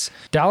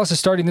 Dallas is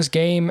starting this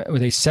game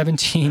with a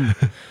 17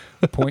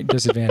 point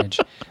disadvantage.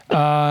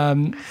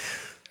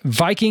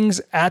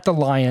 Vikings at the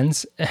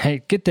Lions.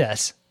 Hey, get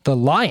this. The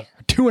Lions,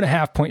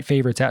 2.5 point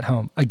favorites at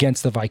home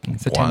against the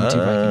Vikings, the 10-2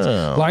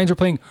 Vikings. Lions are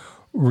playing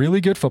really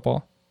good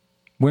football.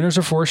 Winners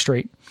are 4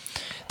 straight.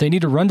 They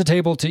need to run the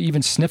table to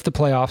even sniff the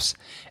playoffs,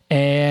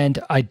 and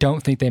I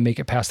don't think they make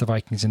it past the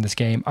Vikings in this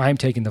game. I'm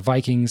taking the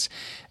Vikings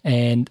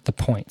and the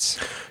points.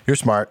 You're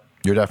smart.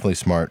 You're definitely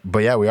smart. But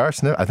yeah, we are.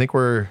 I think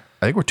we're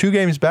 2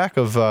 games back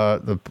of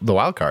the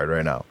wild card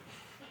right now.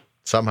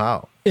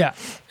 Somehow. Yeah.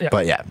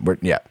 But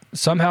yeah,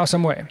 somehow,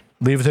 some way.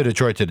 Leave it to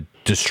Detroit to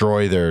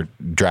destroy their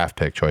draft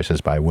pick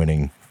choices by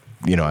winning,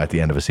 at the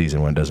end of a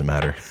season when it doesn't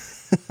matter.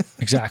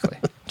 Exactly.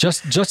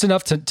 Just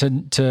enough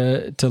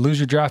to lose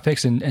your draft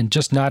picks and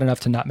just not enough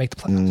to not make the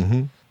playoffs.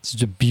 Mm-hmm. It's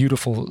just a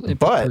beautiful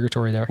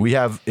purgatory there. We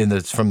have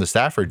from the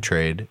Stafford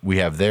trade, we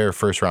have their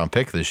first round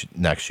pick this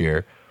next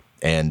year,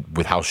 and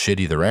with how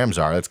shitty the Rams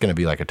are, that's going to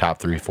be like a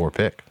top 3-4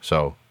 pick.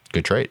 So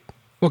good trade.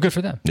 Well, good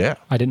for them. Yeah,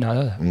 I did not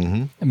know that.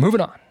 Mm-hmm. And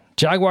moving on,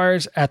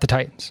 Jaguars at the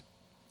Titans.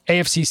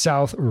 AFC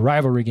South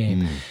rivalry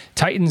game.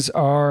 Titans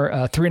are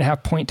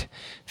 3.5 point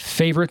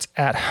favorites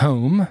at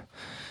home.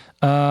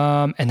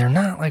 And they're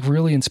not like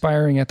really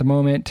inspiring at the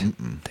moment.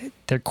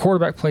 Their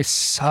quarterback play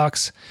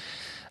sucks.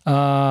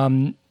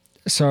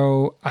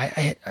 So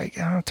I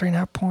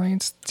 3.5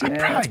 points. I'd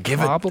probably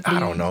give it. I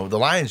don't know. The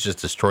Lions just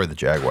destroyed the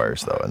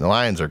Jaguars though, and the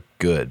Lions are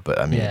good, but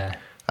I mean,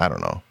 I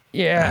don't know.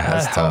 Yeah,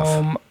 that's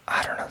tough.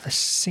 I don't know. This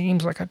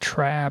seems like a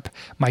trap.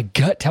 My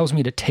gut tells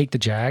me to take the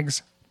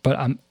Jags, but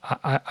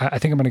I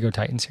think I'm going to go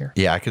Titans here.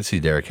 Yeah, I could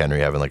see Derrick Henry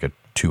having like a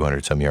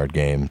 200-some yard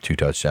game, 2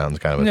 touchdowns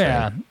kind of a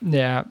thing.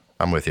 Yeah.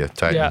 I'm with you.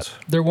 Titans.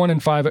 Yeah, they're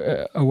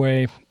 1-5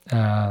 away,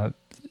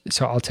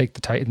 so I'll take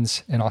the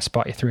Titans, and I'll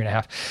spot you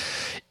 3.5.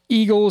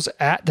 Eagles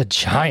at the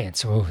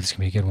Giants. Oh, this is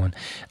going to be a good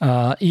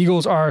one.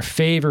 Eagles are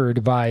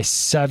favored by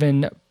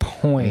 7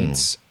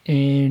 points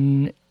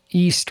in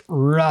East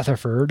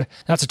Rutherford.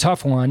 That's a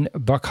tough one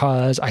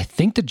because I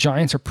think the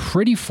Giants are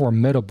pretty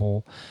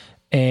formidable,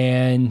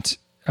 and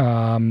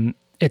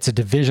it's a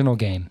divisional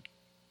game.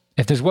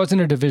 If this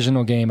wasn't a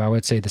divisional game, I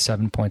would say the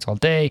 7 points all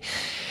day.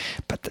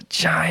 But the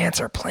Giants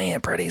are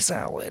playing pretty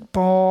solid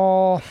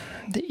ball.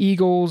 The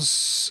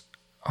Eagles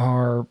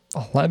are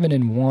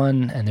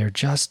 11-1, and they're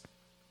just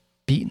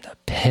beating the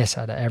piss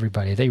out of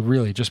everybody. They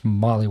really just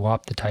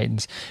mollywhopped the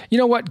Titans. You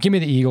know what? Give me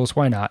the Eagles.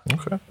 Why not?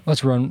 Okay.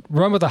 Let's run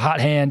with a hot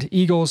hand.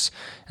 Eagles,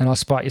 and I'll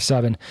spot you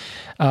 7.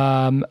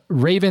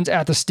 Ravens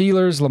at the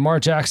Steelers.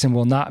 Lamar Jackson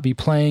will not be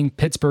playing.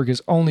 Pittsburgh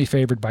is only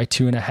favored by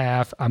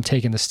 2.5. I'm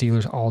taking the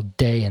Steelers all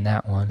day in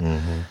that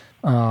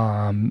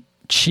one.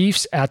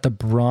 Chiefs at the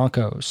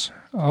Broncos.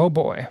 Oh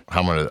boy.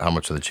 How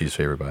much are the Chiefs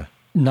favored by?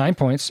 9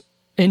 points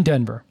in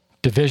Denver.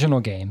 Divisional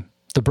game.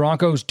 The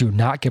Broncos do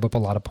not give up a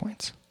lot of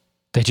points.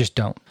 They just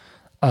don't.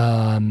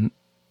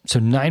 So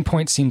 9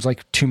 points seems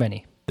like too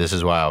many. This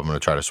is why I'm going to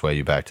try to sway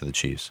you back to the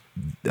Chiefs.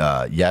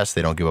 Yes,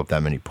 they don't give up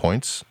that many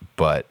points,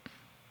 but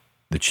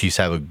the Chiefs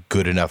have a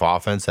good enough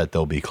offense that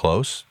they'll be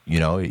close,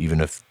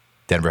 even if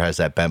Denver has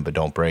that bend but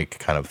don't break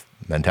kind of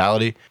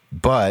mentality.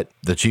 But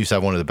the Chiefs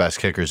have one of the best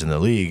kickers in the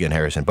league in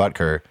Harrison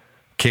Butker,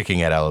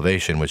 kicking at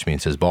elevation, which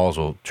means his balls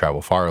will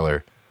travel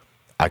farther.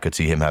 I could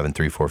see him having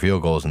 3-4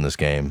 field goals in this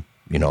game.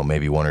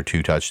 Maybe 1 or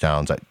 2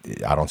 touchdowns.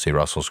 I don't see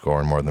Russell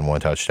scoring more than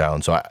 1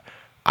 touchdown. So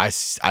I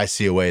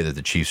see a way that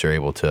the Chiefs are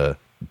able to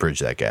bridge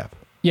that gap.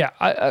 Yeah,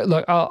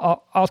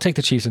 I'll take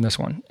the Chiefs in this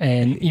one.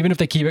 And even if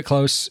they keep it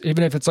close,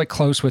 even if it's like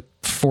close with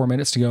 4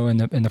 minutes to go in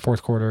the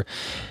fourth quarter,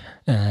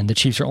 and the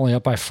Chiefs are only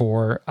up by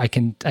 4, I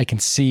can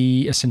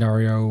see a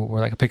scenario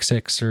where like a pick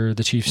 6 or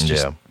the Chiefs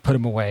just put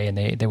them away and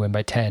they win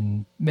by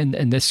 10.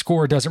 And the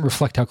score doesn't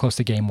reflect how close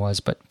the game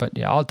was, but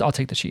yeah, I'll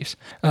take the Chiefs.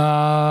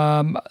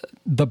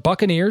 The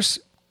Buccaneers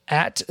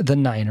at the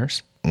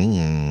Niners.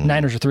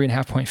 Niners are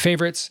 3.5 point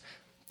favorites.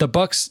 The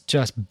Bucks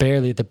just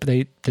barely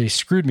they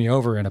screwed me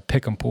over in a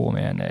pick'em pool,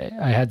 man.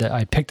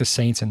 I picked the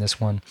Saints in this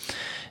one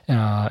in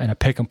a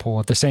pick'em pool.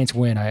 If the Saints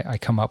win, I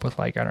come up with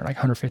like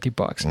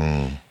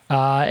 $150.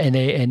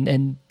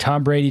 And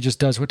Tom Brady just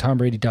does what Tom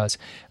Brady does.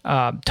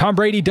 Tom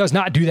Brady does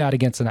not do that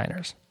against the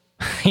Niners.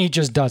 He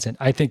just doesn't.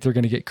 I think they're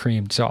going to get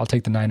creamed. So I'll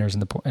take the Niners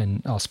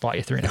and I'll spot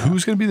you 3.5.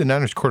 Who's going to be the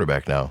Niners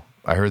quarterback now?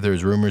 I heard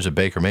there's rumors of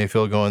Baker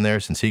Mayfield going there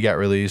since he got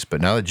released,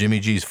 but now that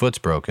Jimmy G's foot's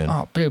broken.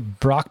 Oh,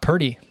 Brock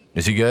Purdy.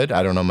 Is he good?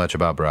 I don't know much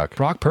about Brock.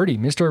 Brock Purdy,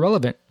 Mr.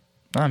 Irrelevant.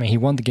 I mean, he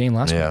won the game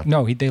last week.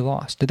 No, they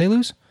lost. Did they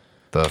lose?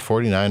 The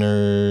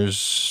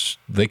 49ers,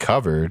 they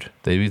covered.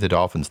 They beat the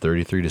Dolphins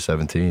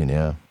 33-17,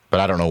 yeah.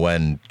 But I don't know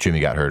when Jimmy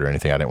got hurt or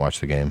anything. I didn't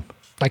watch the game.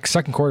 Like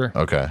second quarter.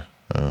 Okay.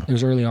 It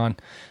was early on.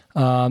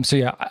 So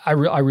yeah, I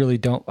really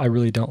don't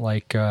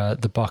like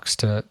the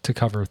Bucs to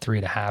cover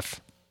 3.5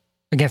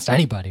 against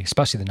anybody,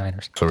 especially the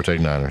Niners. So we're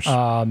taking Niners.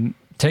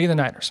 Taking the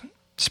Niners,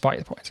 despite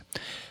the points.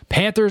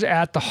 Panthers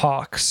at the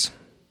Hawks.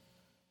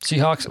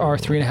 Seahawks are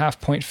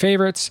 3.5-point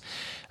favorites.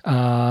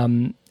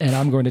 And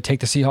I'm going to take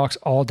the Seahawks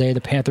all day.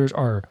 The Panthers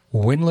are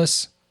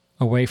winless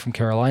away from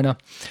Carolina.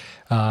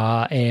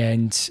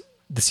 And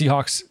the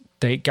Seahawks,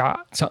 they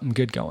got something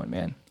good going,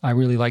 man. I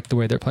really like the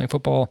way they're playing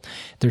football.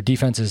 Their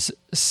defense is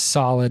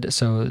solid,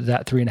 so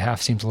that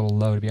 3.5 seems a little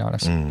low, to be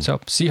honest. So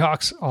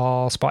Seahawks,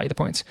 I'll spot you the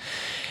points.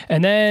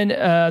 And then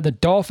the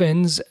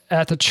Dolphins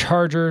at the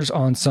Chargers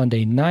on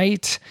Sunday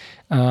night.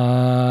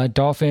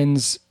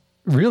 Dolphins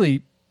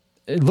really,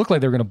 it looked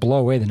like they were going to blow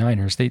away the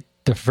Niners. The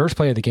first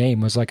play of the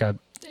game was like a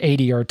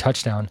 80-yard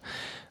touchdown.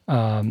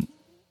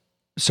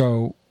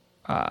 So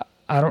I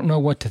don't know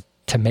what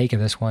to make of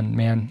this one,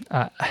 man.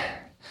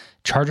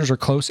 Chargers are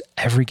close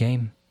every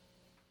game.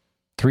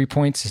 3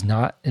 points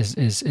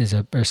is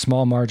a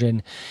small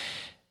margin.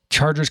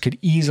 Chargers could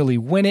easily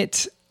win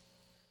it.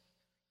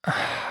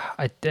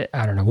 I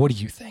don't know. What do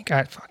you think? I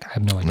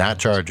have no idea. Not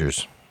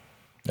Chargers.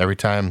 Every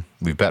time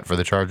we bet for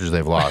the Chargers,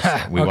 they've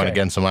lost. We won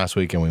against them last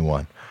week, and we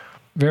won.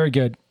 Very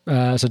good.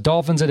 So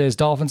Dolphins it is.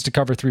 Dolphins to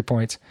cover 3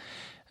 points.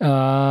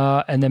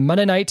 And then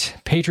Monday night,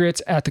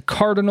 Patriots at the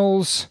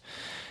Cardinals.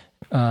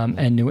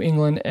 And New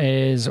England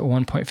is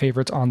 1-point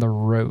favorites on the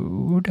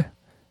road.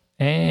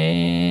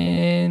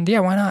 And yeah,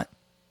 why not?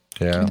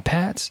 Yeah. The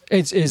Pats.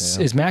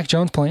 Is Mac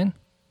Jones playing?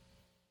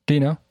 Do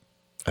you know?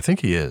 I think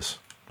he is.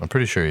 I'm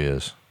pretty sure he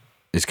is.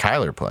 Is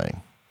Kyler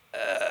playing?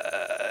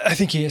 I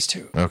think he is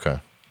too. Okay.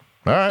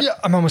 All right. Yeah,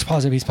 I'm almost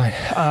positive he's playing.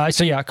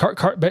 So yeah,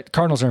 but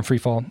Cardinals are in free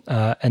fall,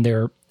 and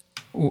they're a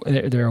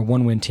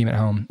 1-win team at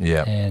home.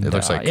 Yeah, and it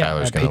looks like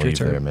Kyler's going to leave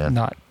there, man.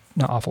 Not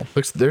awful.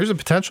 There's a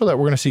potential that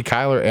we're going to see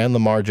Kyler and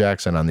Lamar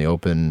Jackson on the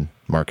open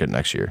market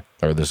next year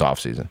or this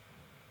offseason.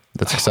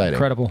 That's exciting.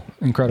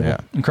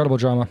 Incredible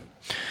drama.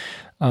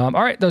 All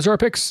right, those are our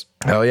picks.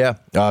 Oh yeah.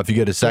 If you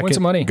get a second, win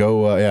some money.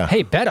 Go. Yeah.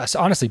 Hey, bet us.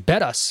 Honestly,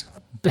 bet us.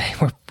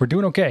 We're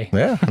doing okay.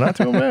 Yeah, not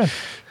doing bad.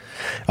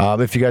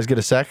 If you guys get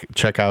a sec,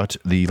 check out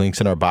the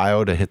links in our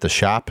bio to hit the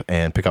shop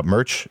and pick up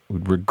merch.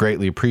 We'd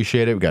greatly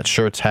appreciate it. We got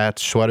shirts,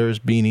 hats, sweaters,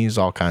 beanies,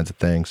 all kinds of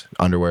things,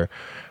 underwear.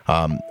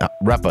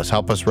 Rep us,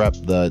 help us rep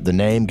the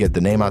name, get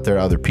the name out there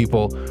to other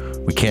people.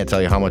 We can't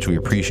tell you how much we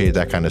appreciate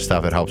that kind of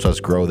stuff. It helps us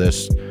grow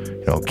this.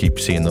 Keep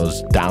seeing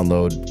those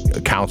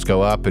download counts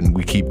go up, and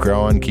we keep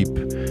growing, keep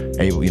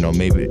able,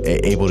 maybe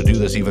able to do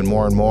this even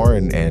more and more,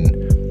 and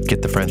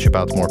get the friendship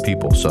out to more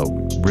people. So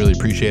really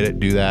appreciate it.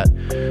 Do that.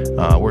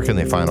 Where can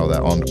they find all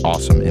that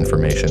awesome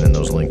information and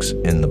those links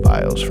in the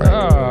bios, Frank?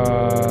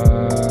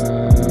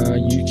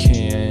 You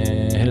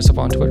can hit us up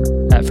on Twitter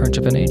at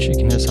FriendshipNH. You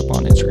can hit us up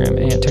on Instagram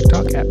and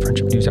TikTok at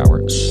Friendship News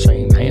Hour.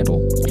 Same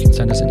handle. You can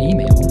send us an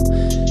email.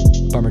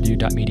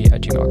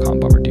 bummerdude.media@gmail.com.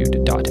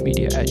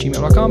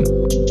 bummerdude.media@gmail.com.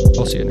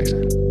 We'll see you next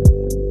time.